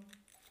foreman.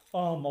 I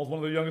was one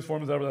of the youngest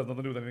foremen ever. That has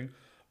nothing to do with anything.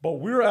 But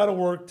we were out of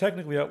work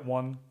technically at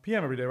 1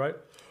 p.m. every day, right?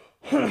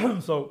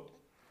 So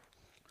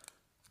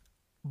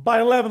by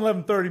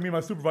 11:30, me and my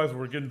supervisor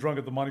were getting drunk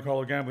at the Monte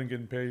Carlo gambling,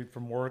 getting paid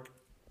from work.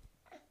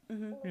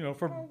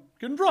 For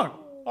getting drunk.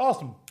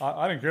 Awesome.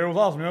 I didn't care. It was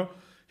awesome,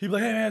 He'd be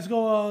like, hey, man, let's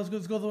go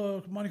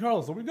to Monte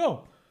Carlo. So we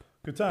go.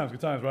 Good times,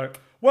 right?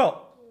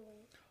 Well,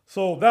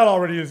 so that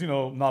already is,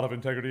 not of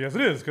integrity as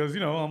it is because,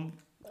 I'm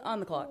On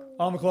the clock.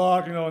 on the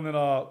clock, and then,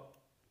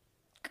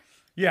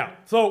 yeah.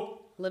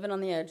 So, Living on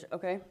the edge,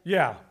 okay?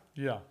 yeah.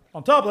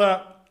 On top of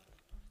that,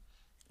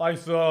 I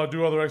used to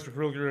do other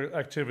extracurricular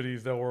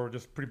activities that were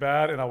just pretty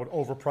bad, and I would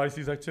overprice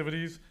these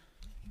activities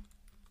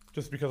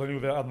just because I knew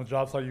that on the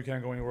job site you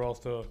can't go anywhere else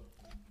to,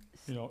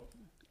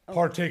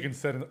 partake in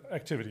said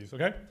activities,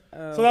 okay?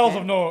 So that was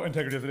of no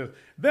integrity as it is.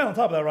 Then on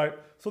top of that, right,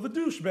 so the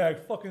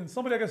douchebag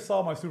somebody I guess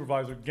saw my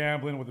supervisor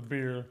gambling with a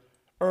beer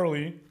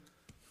early.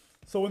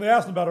 So when they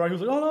asked him about it, right, he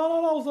was like, oh,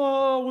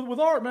 no, I was with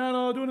Art, man,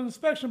 doing an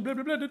inspection, blah,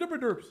 blah, blah,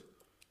 derps.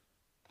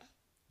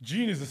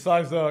 Genius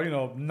decides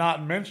to,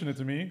 not mention it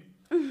to me.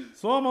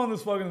 So I'm on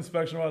this fucking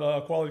inspection,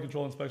 right, quality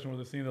control inspection where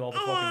they're seeing that all the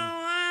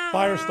fucking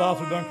fire stops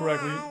are done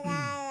correctly.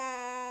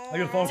 I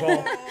get a phone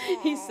call.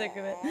 He's sick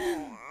of it.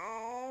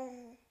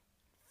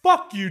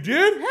 Fuck you,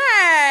 dude.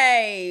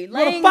 Hey! You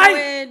wanna fight?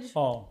 Language.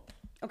 Oh,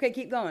 Okay,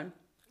 keep going.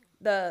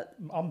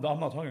 I'm not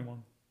talking anymore.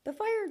 The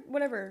fire,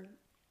 whatever.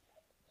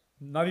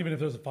 Not even if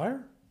there's a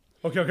fire?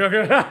 Okay.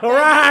 All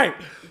right.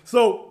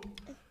 So,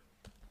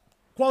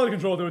 quality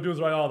control, what they would do is,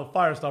 right, the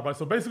fire stop, right?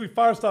 So basically,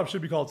 fire stop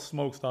should be called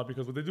smoke stop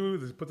because what they do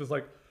is they put this,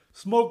 like,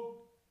 smoke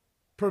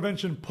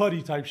prevention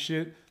putty type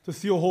shit to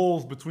seal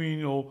holes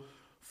between,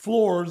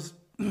 floors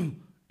in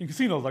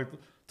casinos, like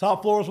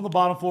top floors from the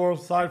bottom floor,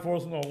 side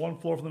floors from one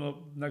floor from the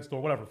next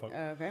door, whatever. Fuck.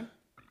 Okay.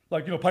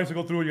 Like, pipes that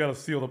go through, you gotta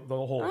seal the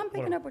hole. I'm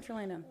picking whatever. up what you're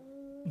laying down.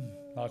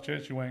 Not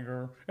yet, you ain't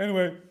girl.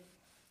 Anyway,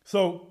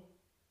 so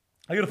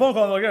I get a phone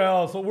call. They're like,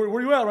 yeah, so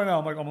where you at right now?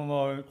 I'm like, I'm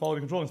on quality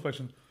control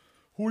inspection.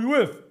 Who are you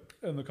with?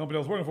 And the company I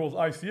was working for was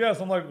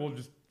ICS. I'm like, well,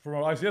 just for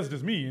ICS, it's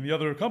just me and the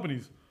other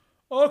companies.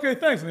 Oh, okay,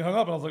 thanks. And they hung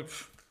up, and I was like,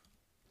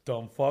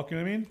 dumb fuck, you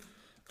know what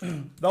I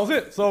mean? That was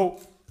it.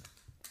 So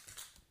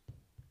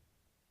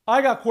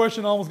I got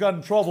questioned, almost got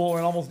in trouble,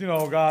 and almost,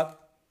 got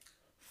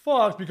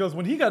fucked because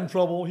when he got in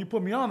trouble, he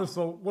put me on this.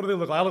 So what do they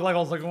look like? I look like I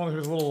was like one of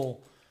his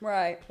little,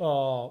 Right.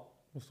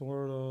 what's the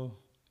word?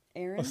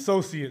 Aaron?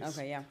 Associates.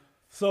 Okay, yeah.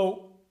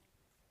 So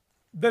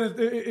then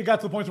it got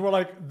to the point where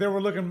like they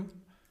were looking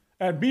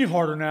at me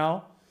harder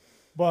now,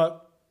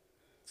 but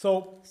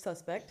so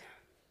Suspect.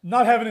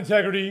 not having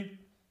integrity,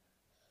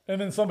 and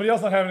then somebody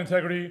else not having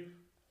integrity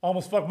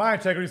almost fucked my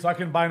integrity, so I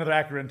couldn't buy another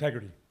accurate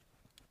integrity.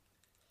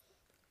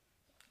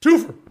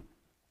 Twofer.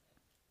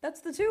 That's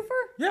the twofer?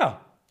 Yeah.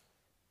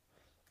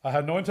 I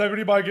had no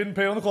integrity by getting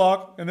paid on the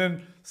clock, and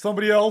then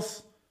somebody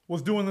else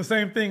was doing the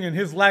same thing, and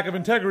his lack of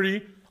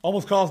integrity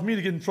almost caused me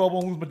to get in trouble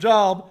and lose my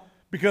job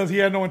because he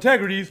had no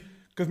integrities,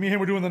 because me and him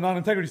were doing the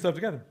non-integrity stuff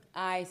together.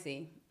 I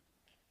see.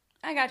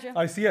 I got you.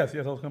 ICS, yes,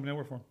 that was the company I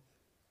work for.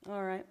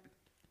 All right.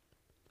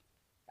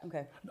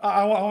 Okay.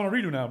 I want to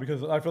redo now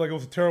because I feel like it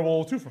was a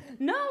terrible twofer.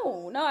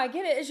 No, I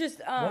get it. It's just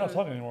We're not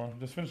talking anymore.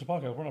 Just finish the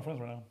podcast. We're not friends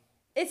right now.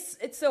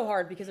 it's so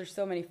hard because there's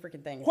so many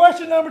freaking things.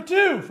 Question number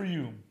 2 for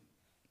you.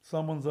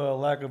 Someone's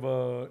lack of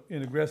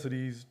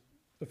integricities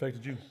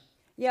affected you.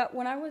 Yeah,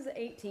 when I was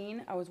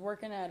 18, I was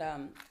working at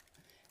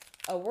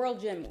a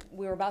World Gym.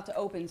 We were about to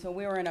open, so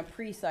we were in a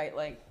pre-site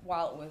like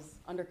while it was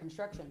under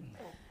construction,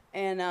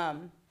 and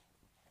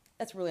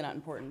that's really not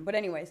important. But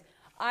anyways,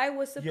 I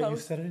was supposed. Yeah, you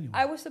said it anyway.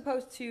 I was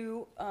supposed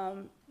to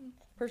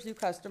pursue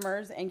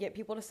customers and get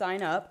people to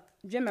sign up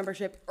gym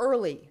membership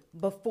early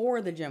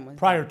before the gym was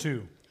Prior done,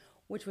 to.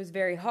 which was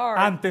very hard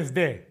Antes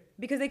de.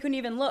 because they couldn't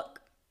even look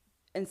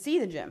and see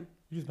the gym.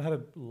 You just had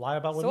to lie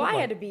about what So it looked I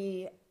like. had to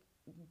be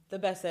the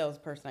best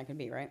salesperson I could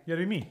be, right? You had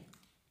to be me.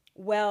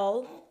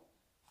 Well,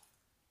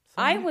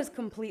 I was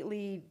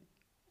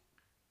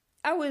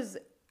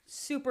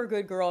super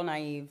good girl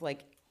naive,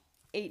 like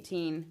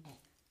 18.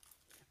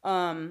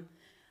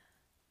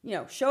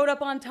 Showed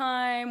up on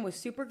time, was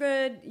super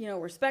good,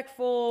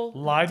 respectful.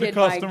 Lied to did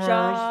customers. my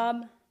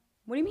job.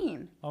 What do you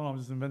mean? I don't know. I'm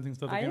just inventing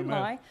stuff. I didn't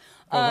lie.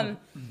 Oh,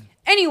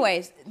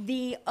 Anyways,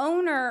 the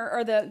owner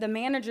or the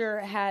manager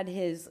had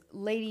his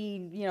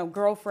lady,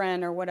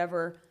 girlfriend or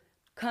whatever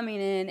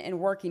coming in and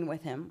working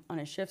with him on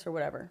his shifts or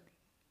whatever.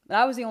 But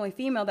I was the only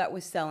female that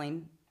was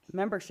selling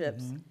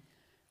memberships.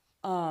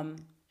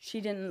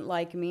 She didn't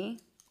like me.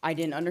 I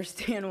didn't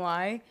understand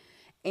why.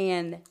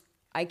 And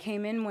I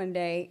came in one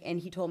day and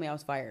he told me I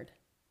was fired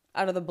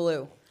out of the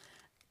blue.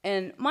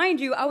 And mind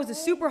you, I was a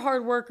super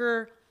hard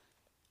worker,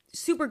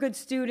 super good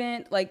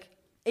student. Like,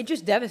 it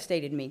just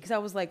devastated me because I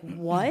was like,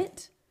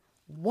 what?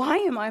 Why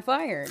am I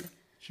fired?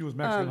 She was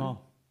Mexican, huh?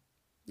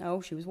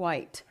 No, she was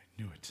white.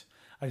 I knew it.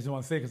 I just don't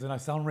want to say it because then I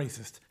sound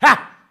racist.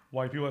 Ha!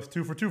 White people, that's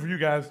 2 for 2 for you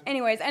guys.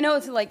 Anyways, I know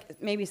it's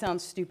like maybe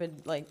sounds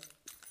stupid like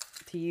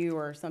to you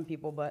or some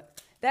people,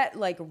 but that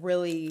like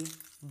really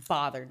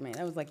bothered me.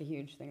 That was like a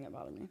huge thing that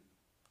bothered me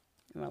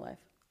in my life.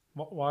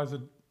 Why is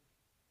it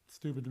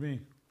stupid to me?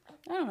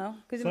 I don't know,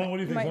 because Son, what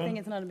do you you think, might son? think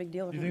it's not a big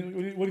deal. What do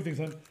you think,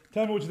 son?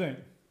 Tell me what you think.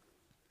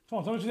 Come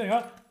on, tell me what you think,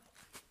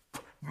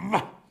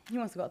 huh? He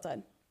wants to go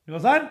outside. You know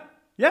outside?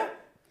 Yeah?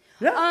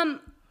 Yeah?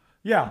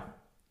 Yeah.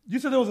 You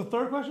said there was a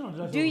third question? Or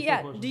did I say there was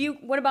a third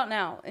question? What about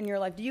now in your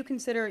life? Do you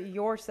consider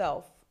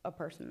yourself a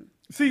person?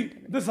 See,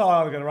 this is how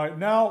I look at it, right?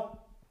 Now,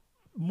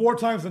 more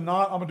times than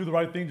not, I'm going to do the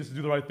right thing just to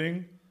do the right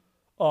thing.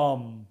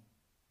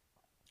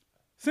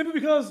 Simply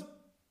because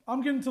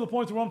I'm getting to the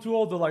point where I'm too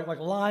old to like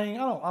lying.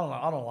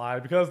 I don't lie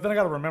because then I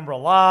got to remember a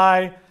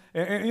lie.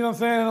 And you know what I'm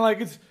saying?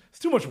 Like it's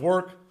too much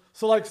work.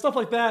 So like stuff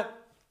like that,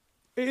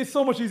 it's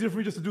so much easier for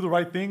me just to do the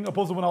right thing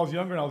opposed to when I was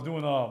younger and I was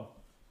doing,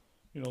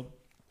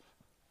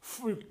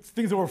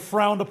 things that were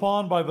frowned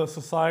upon by the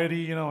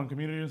society, and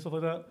community and stuff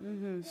like that.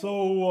 Mm-hmm.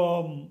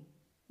 So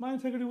my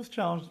integrity was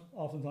challenged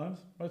oftentimes,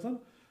 right, son?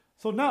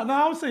 So now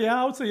I would say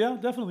yeah,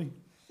 definitely.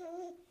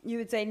 You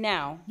would say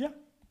now. Yeah.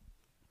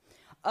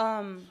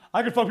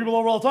 I could fuck people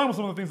over all the time with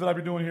some of the things that I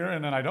be doing here,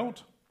 and then I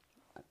don't.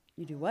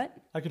 You do what?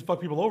 I could fuck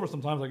people over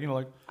sometimes,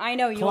 like I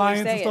know you clients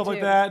always say and stuff it like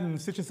too. that,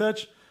 and such and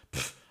such.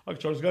 Pfft, I could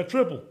charge this guy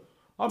triple.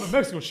 I'm in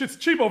Mexico. Shit's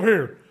cheap over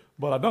here,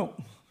 but I don't.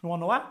 You want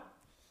to know why?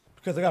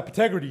 Because I got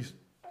integrities.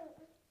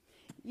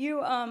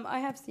 I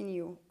have seen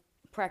you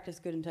practice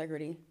good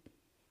integrity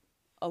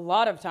a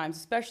lot of times,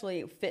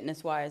 especially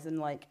fitness-wise and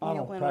like I meal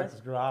don't plan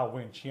practice, girl. I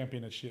win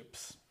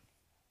championships.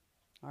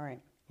 All right.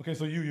 Okay,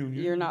 so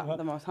You're not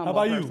the most humble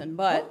how about person, you?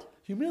 but What?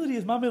 Humility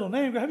is my middle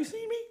name, girl. Have you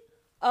seen me?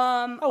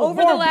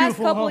 over the born last beautiful and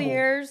couple humble.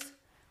 years,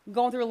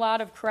 going through a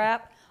lot of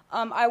crap,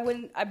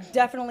 I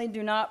definitely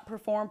do not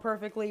perform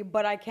perfectly,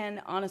 but I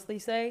can honestly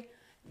say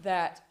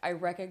that I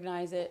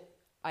recognize it,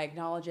 I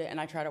acknowledge it,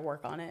 and I try to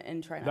work on it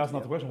and try not That's to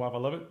not do the it. question, wife. I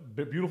love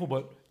it. Beautiful,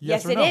 but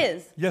Yes, yes or it no?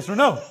 is. Yes or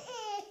no?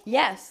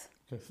 Yes.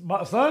 Okay.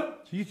 My son,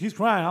 he's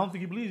crying. I don't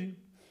think he believes you.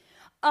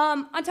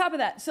 On top of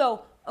that,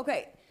 so,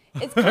 okay,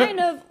 it's kind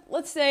of,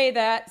 let's say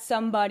that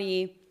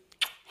somebody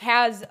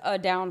has a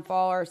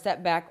downfall or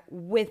setback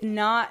with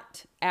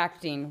not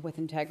acting with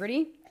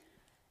integrity,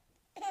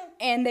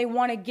 and they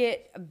want to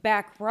get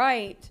back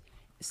right.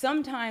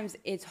 Sometimes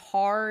it's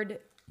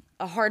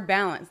a hard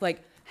balance.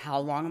 Like, how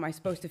long am I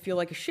supposed to feel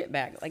like a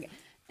shitbag? Like,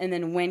 and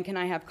then when can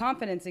I have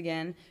confidence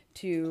again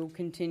to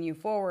continue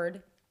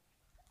forward?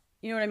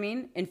 You know what I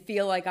mean? And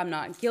feel like I'm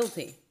not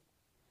guilty.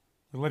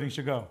 Letting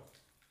shit go.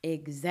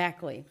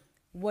 Exactly.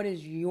 What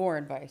is your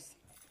advice?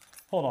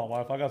 Hold on,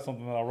 wife. I got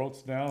something that I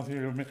wrote down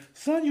here.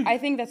 Son, you. I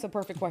think that's a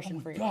perfect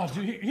question for you. God,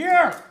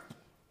 here.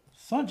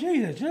 Son,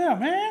 Jesus, yeah,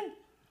 man.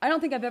 I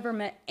don't think I've ever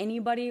met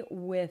anybody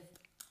with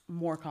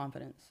more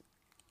confidence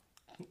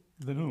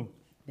Then who?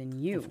 than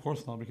you. Of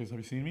course not, because have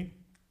you seen me?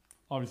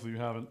 Obviously you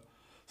haven't.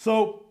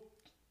 So,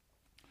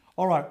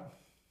 all right.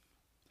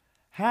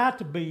 Had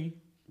to be.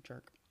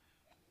 Jerk.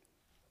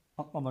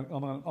 I'm not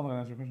gonna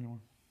answer your question anymore.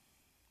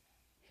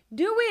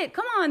 Do it.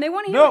 Come on. They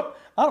want to hear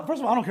Nope. First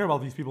of all, I don't care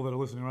about these people that are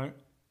listening, right?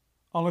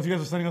 Unless you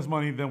guys are sending us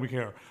money, then we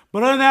care.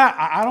 But other than that,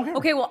 I don't care. it.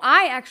 Okay, well,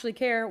 I actually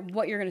care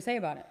what you're going to say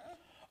about it.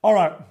 All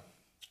right.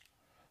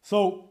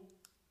 So,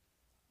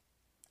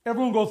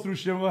 everyone goes through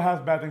shit. Everyone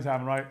has bad things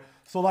happen, right?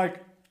 So,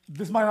 like,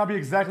 this might not be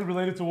exactly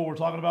related to what we're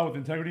talking about with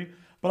integrity,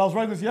 but I was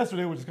writing this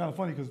yesterday, which is kind of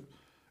funny because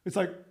it's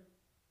like,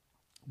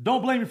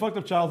 don't blame your fucked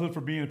up childhood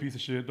for being a piece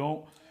of shit.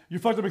 Your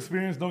fucked up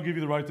experience don't give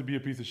you the right to be a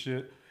piece of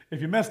shit.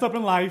 If you messed up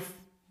in life,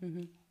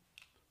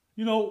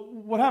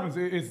 what happens?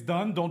 It's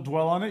done. Don't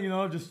dwell on it.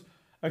 Just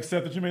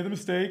accept that you made the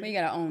mistake. But you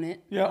got to own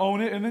it. Yeah,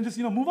 own it, and then just,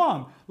 move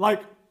on.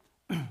 Like,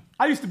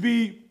 I used to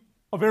be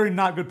a very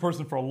not good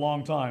person for a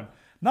long time.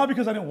 Not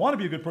because I didn't want to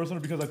be a good person or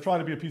because I tried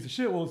to be a piece of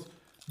shit. It was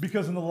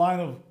because in the line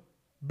of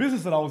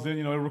business that I was in,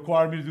 it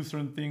required me to do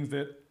certain things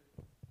that,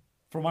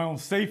 for my own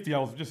safety, I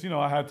was just,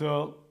 I had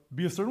to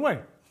be a certain way.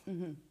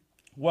 Mm-hmm.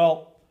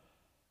 Well,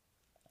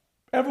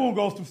 everyone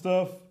goes through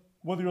stuff.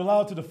 Whether you're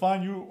allowed to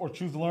define you or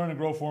choose to learn and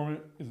grow from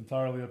it is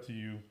entirely up to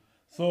you.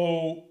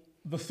 So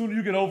the sooner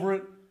you get over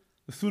it,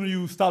 the sooner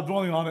you stop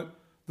dwelling on it,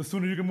 the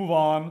sooner you can move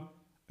on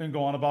and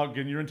go on about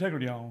getting your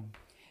integrity on.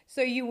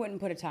 So you wouldn't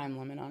put a time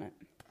limit on it?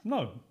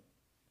 No.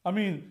 I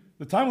mean,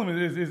 the time limit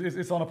is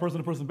it's on a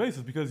person-to-person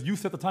basis because you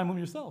set the time limit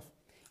yourself.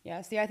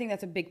 Yeah, see, I think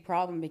that's a big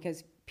problem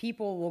because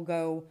people will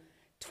go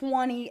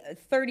 20,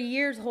 30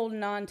 years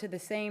holding on to the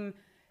same,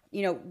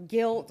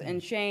 guilt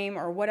and shame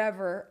or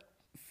whatever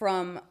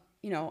from,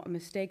 a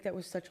mistake that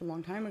was such a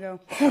long time ago.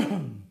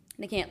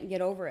 They can't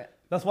get over it.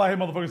 That's why I hate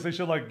motherfuckers say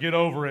shit like, get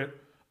over it.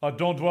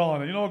 Don't dwell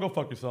on it. You know what? Go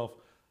fuck yourself.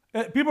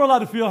 People are allowed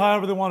to feel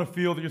however they want to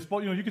feel. That you're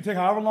supposed, you can take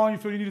however long you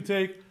feel you need to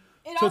take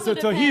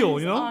to heal,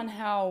 on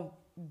how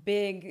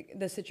big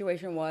the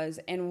situation was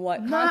and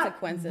what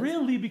consequences. Not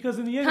really, because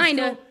in the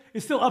end,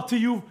 it's still up to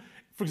you.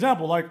 For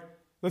example, like,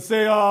 let's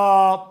say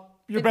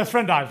your best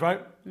friend dies, right?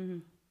 Mm-hmm.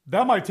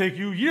 That might take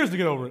you years to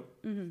get over it.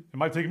 Mm-hmm. It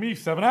might take me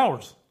 7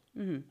 hours.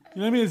 Mm-hmm. You know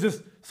what I mean? It's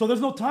just, so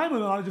there's no time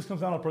limit on it. It just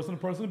comes down on a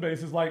person-to-person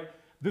basis. Like,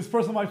 this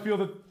person might feel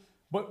that,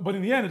 but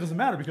in the end, it doesn't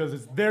matter because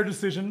it's their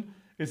decision.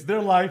 It's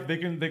their life. They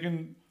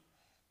can.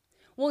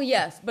 Well,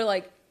 yes, but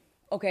like,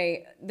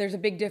 okay, there's a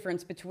big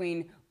difference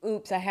between,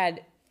 oops, I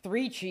had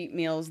 3 cheat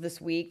meals this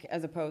week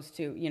as opposed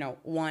to,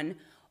 1,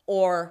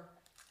 or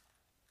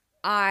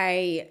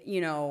I,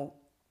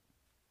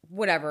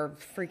 whatever,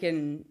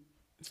 freaking,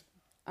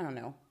 I don't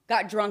know,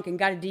 got drunk and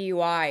got a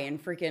DUI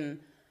and freaking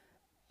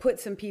put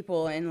some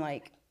people in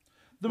like.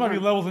 There might be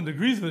levels and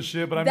degrees of this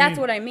shit, but that's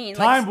what I mean.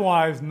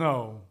 Time-wise,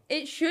 no.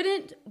 It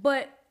shouldn't,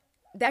 but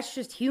that's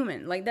just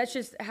human. Like, that's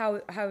just how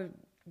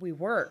we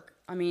work.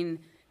 I mean,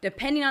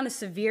 depending on the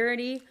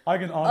severity I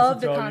can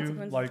honestly tell you,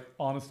 like,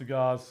 honest to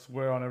God,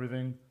 swear on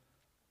everything.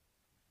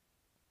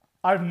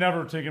 I've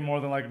never taken more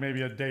than like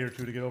maybe a day or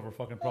 2 to get over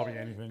fucking probably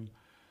anything.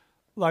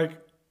 Like,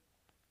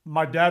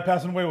 my dad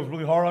passing away was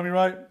really hard on me,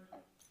 right?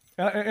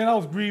 And I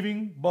was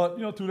grieving, but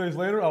 2 days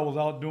later, I was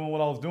out doing what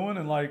I was doing,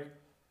 and like,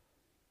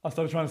 I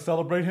started trying to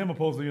celebrate him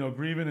opposed to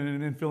grieving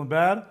and feeling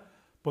bad.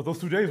 But those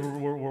 2 days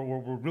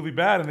were really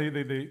bad,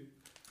 and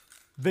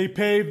they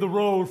paved the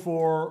road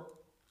for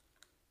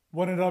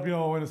what ended up,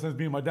 in a sense,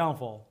 being my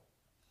downfall.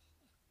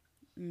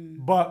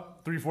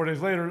 But 3-4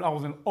 days later, I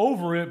wasn't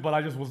over it, but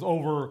I just was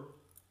over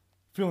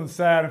feeling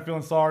sad and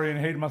feeling sorry and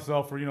hating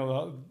myself for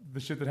the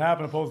shit that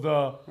happened, opposed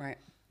to right.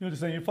 Just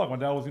saying, fuck, my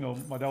dad was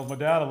my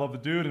dad. I love the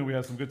dude, and we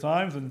had some good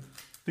times, and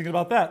thinking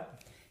about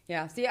that.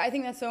 Yeah. See, I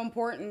think that's so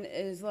important.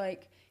 Is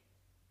like,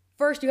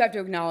 first you have to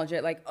acknowledge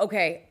it. Like,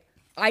 okay,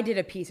 I did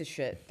a piece of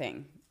shit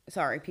thing.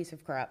 Sorry, piece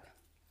of crap.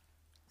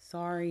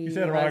 Sorry. You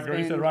said it right, girl.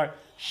 You said it right.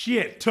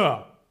 Shit.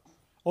 Oh,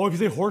 if you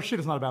say horse shit,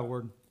 it's not a bad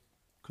word,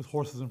 because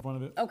horse is in front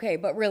of it. Okay,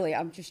 but really,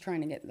 I'm just trying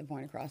to get the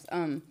point across.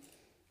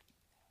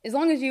 As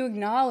long as you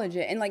acknowledge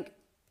it and like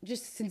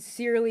just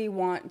sincerely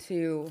want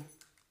to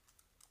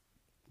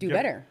do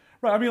better.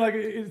 Right. I mean, like,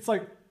 it's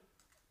like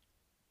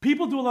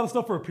people do a lot of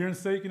stuff for appearance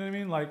sake. You know what I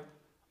mean? Like,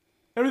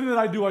 everything that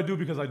I do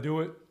because I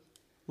do it.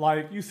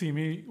 Like, you see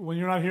me when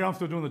you're not here, I'm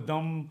still doing the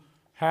dumb,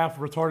 half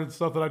retarded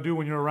stuff that I do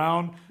when you're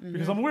around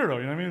because I'm a weirdo.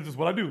 You know what I mean? It's just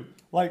what I do.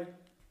 Like,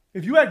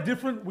 if you act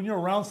different when you're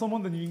around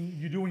someone than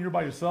you do when you're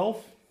by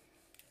yourself,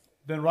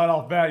 then right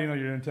off bat,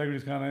 your integrity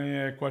is kind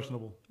of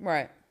questionable.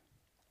 Right.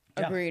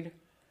 Yeah. Agreed.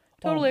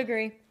 Totally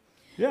agree.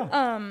 Yeah.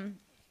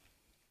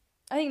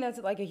 I think that's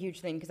like a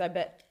huge thing because I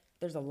bet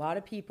there's a lot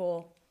of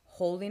people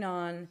holding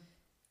on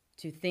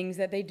to things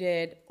that they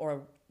did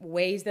or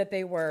ways that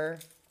they were,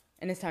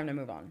 and it's time to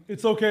move on.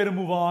 It's okay to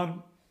move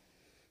on.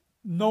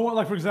 No one,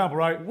 like, for example,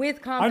 right?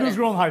 With confidence. I knew this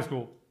girl in high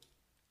school.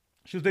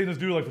 She was dating this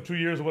dude like for 2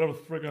 years or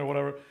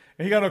whatever,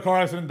 and he got in a car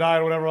accident and died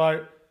or whatever,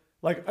 right?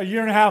 Like a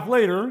year and a half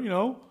later,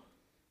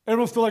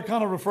 everyone still like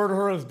kind of refer to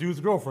her as dude's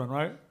girlfriend,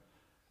 right?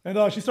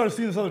 And she started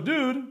seeing this other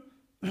dude,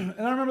 and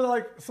I remember that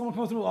like someone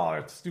comes to me, oh,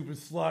 that stupid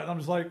slut, and I'm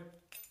just like,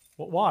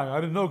 well, why? I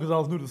didn't know because I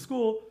was new to the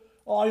school.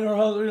 Oh,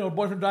 her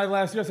boyfriend died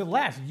last year. I said,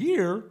 last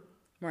year?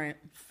 Right.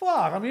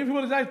 Fuck. I mean, if he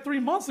would have died 3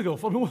 months ago,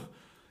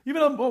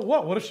 even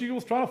what if she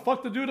was trying to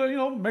fuck the dude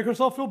to make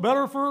herself feel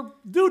better for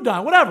dude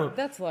dying, whatever.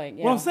 That's like,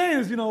 yeah. What I'm saying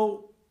is,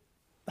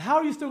 how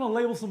are you still gonna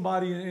label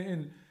somebody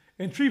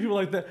and treat people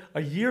like that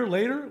a year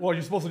later? Well,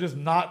 you're supposed to just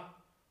not,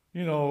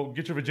 get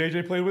your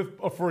vajayjay played with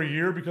for a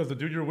year because the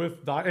dude you're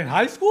with died in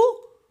high school?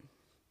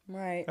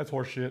 Right. That's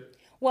horse shit.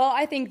 Well,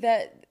 I think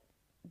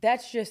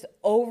that's just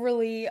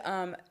overly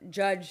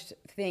judged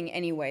thing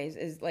anyways,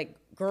 is like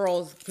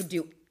girls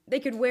they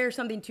could wear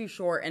something too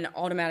short and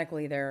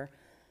automatically they're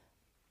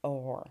a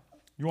whore.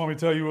 You want me to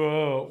tell you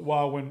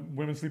why when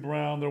women sleep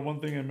around, they're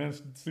one thing and men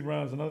sleep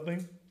around is another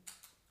thing?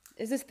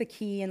 Is this the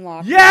key and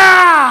lock?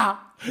 Yeah!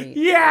 Wait.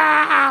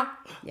 Yeah!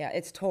 Yeah,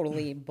 it's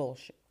totally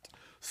bullshit.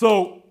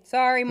 So,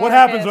 sorry, Marcus. What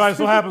happens, right?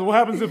 So what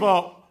happens if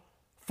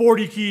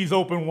 40 keys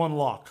open one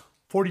lock?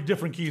 40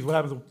 different keys. What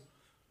happens?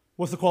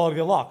 What's the quality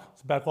of the lock?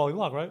 It's a bad quality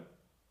lock, right?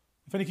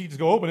 If any key just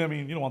go open, I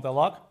mean, you don't want that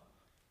lock.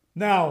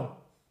 Now,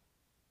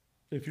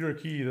 if you're a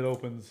key that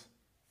opens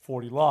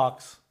 40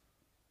 locks,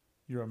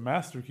 you're a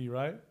master key,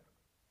 right?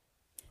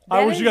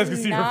 I wish you guys could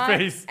see her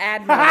face. This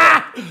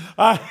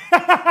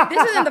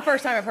isn't the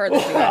first time I've heard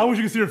this. I wish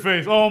you could see her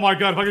face. Oh my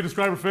God, if I could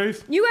describe her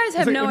face. You guys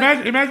have no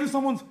idea. Imagine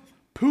someone's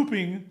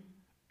pooping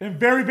and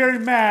very, very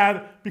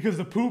mad because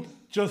the poop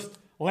just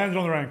landed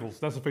on their ankles.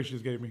 That's the face she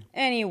just gave me.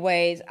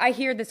 Anyways, I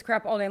hear this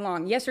crap all day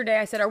long. Yesterday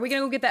I said, are we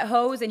going to go get that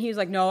hose? And he was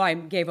like, no, I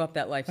gave up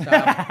that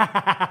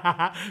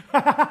lifestyle.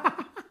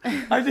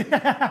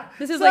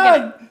 This is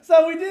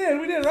so we did,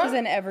 right? This is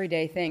an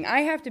everyday thing.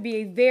 I have to be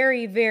a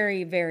very,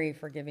 very, very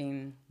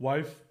forgiving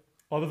wife.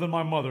 Other than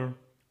my mother,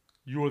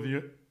 you are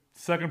the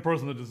second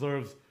person that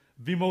deserves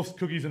the most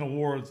cookies and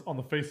awards on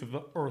the face of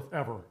the earth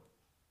ever.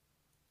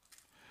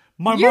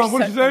 My mom, what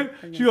did she say?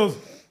 She goes,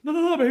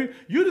 no, baby,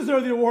 you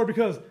deserve the award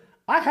because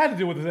I had to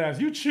deal with his ass.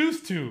 You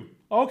choose to,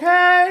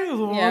 okay?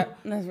 Yeah,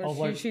 that's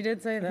what she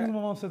did say I that. think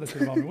my mom said that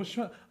shit about me.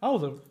 I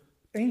was an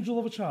angel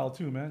of a child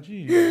too, man.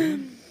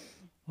 Jeez.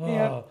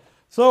 Yeah.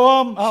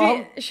 So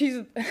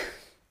she's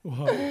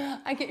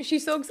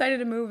so excited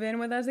to move in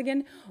with us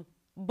again,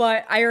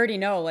 but I already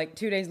know like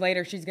 2 days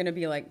later she's gonna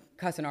be like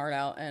cussing Art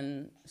out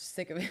and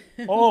sick of it.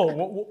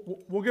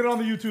 We'll get it on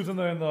the YouTubes and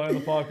the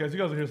podcast. You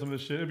guys will hear some of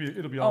this shit.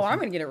 It'll be awesome. Oh, I'm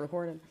gonna get it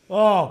recorded.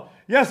 Oh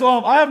yeah.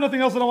 So I have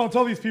nothing else that I want to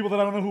tell these people that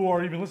I don't know who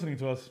are even listening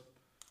to us.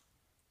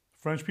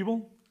 French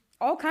people.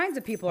 All kinds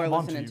of people are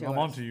listening to us. I'm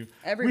on to you.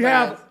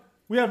 Everybody.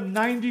 We have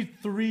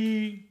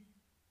 93.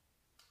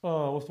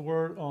 What's the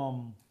word?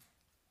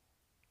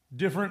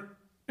 Different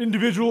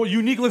individual,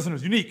 unique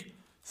listeners. Unique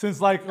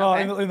since like in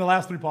the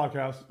last 3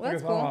 podcasts. Well,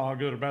 that's cool. I don't know how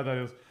good or bad that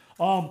is.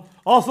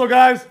 Also,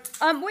 guys.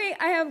 Wait,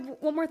 I have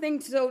one more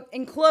thing. So,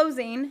 in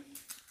closing,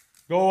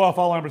 go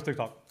follow Amber's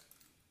TikTok.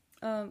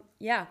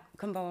 Yeah,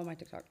 come follow my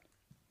TikTok.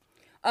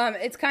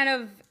 It's kind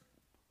of,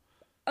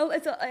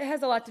 it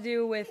has a lot to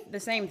do with the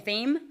same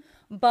theme,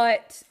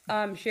 but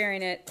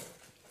sharing it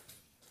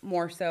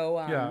more so.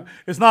 Yeah,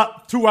 it's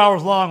not 2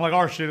 hours long like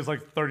our shit. It's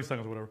like 30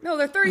 seconds, or whatever. No,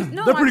 they're 30.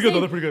 No, they're pretty good though.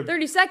 They're pretty good.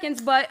 30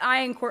 seconds, but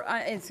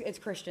it's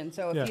Christian.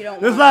 So if you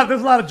don't, there's a lot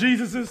of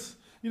Jesuses.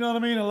 You know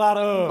what I mean? A lot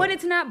of. But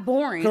it's not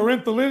boring.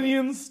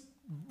 Corinthians,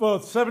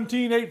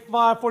 17, 8,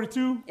 5,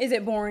 42. Is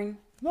it boring?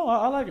 No,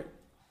 I like it.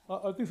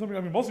 I think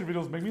most of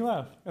your videos make me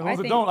laugh. And those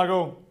that don't, I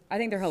go. I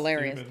think they're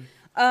hilarious.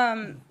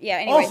 Yeah.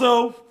 Anyway.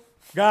 Also,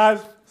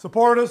 guys,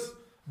 support us.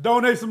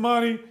 Donate some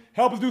money.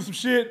 Help us do some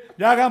shit.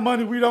 Y'all got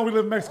money. We don't. We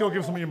live in Mexico.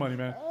 Give some of your money,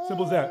 man.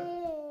 Simple as that.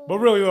 But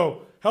really,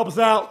 though, help us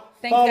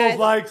out. Thanks, follow guys. those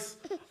likes.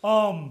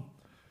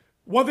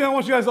 One thing I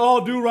want you guys to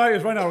all do right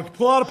is right now,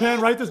 pull out a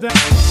pen, write this down.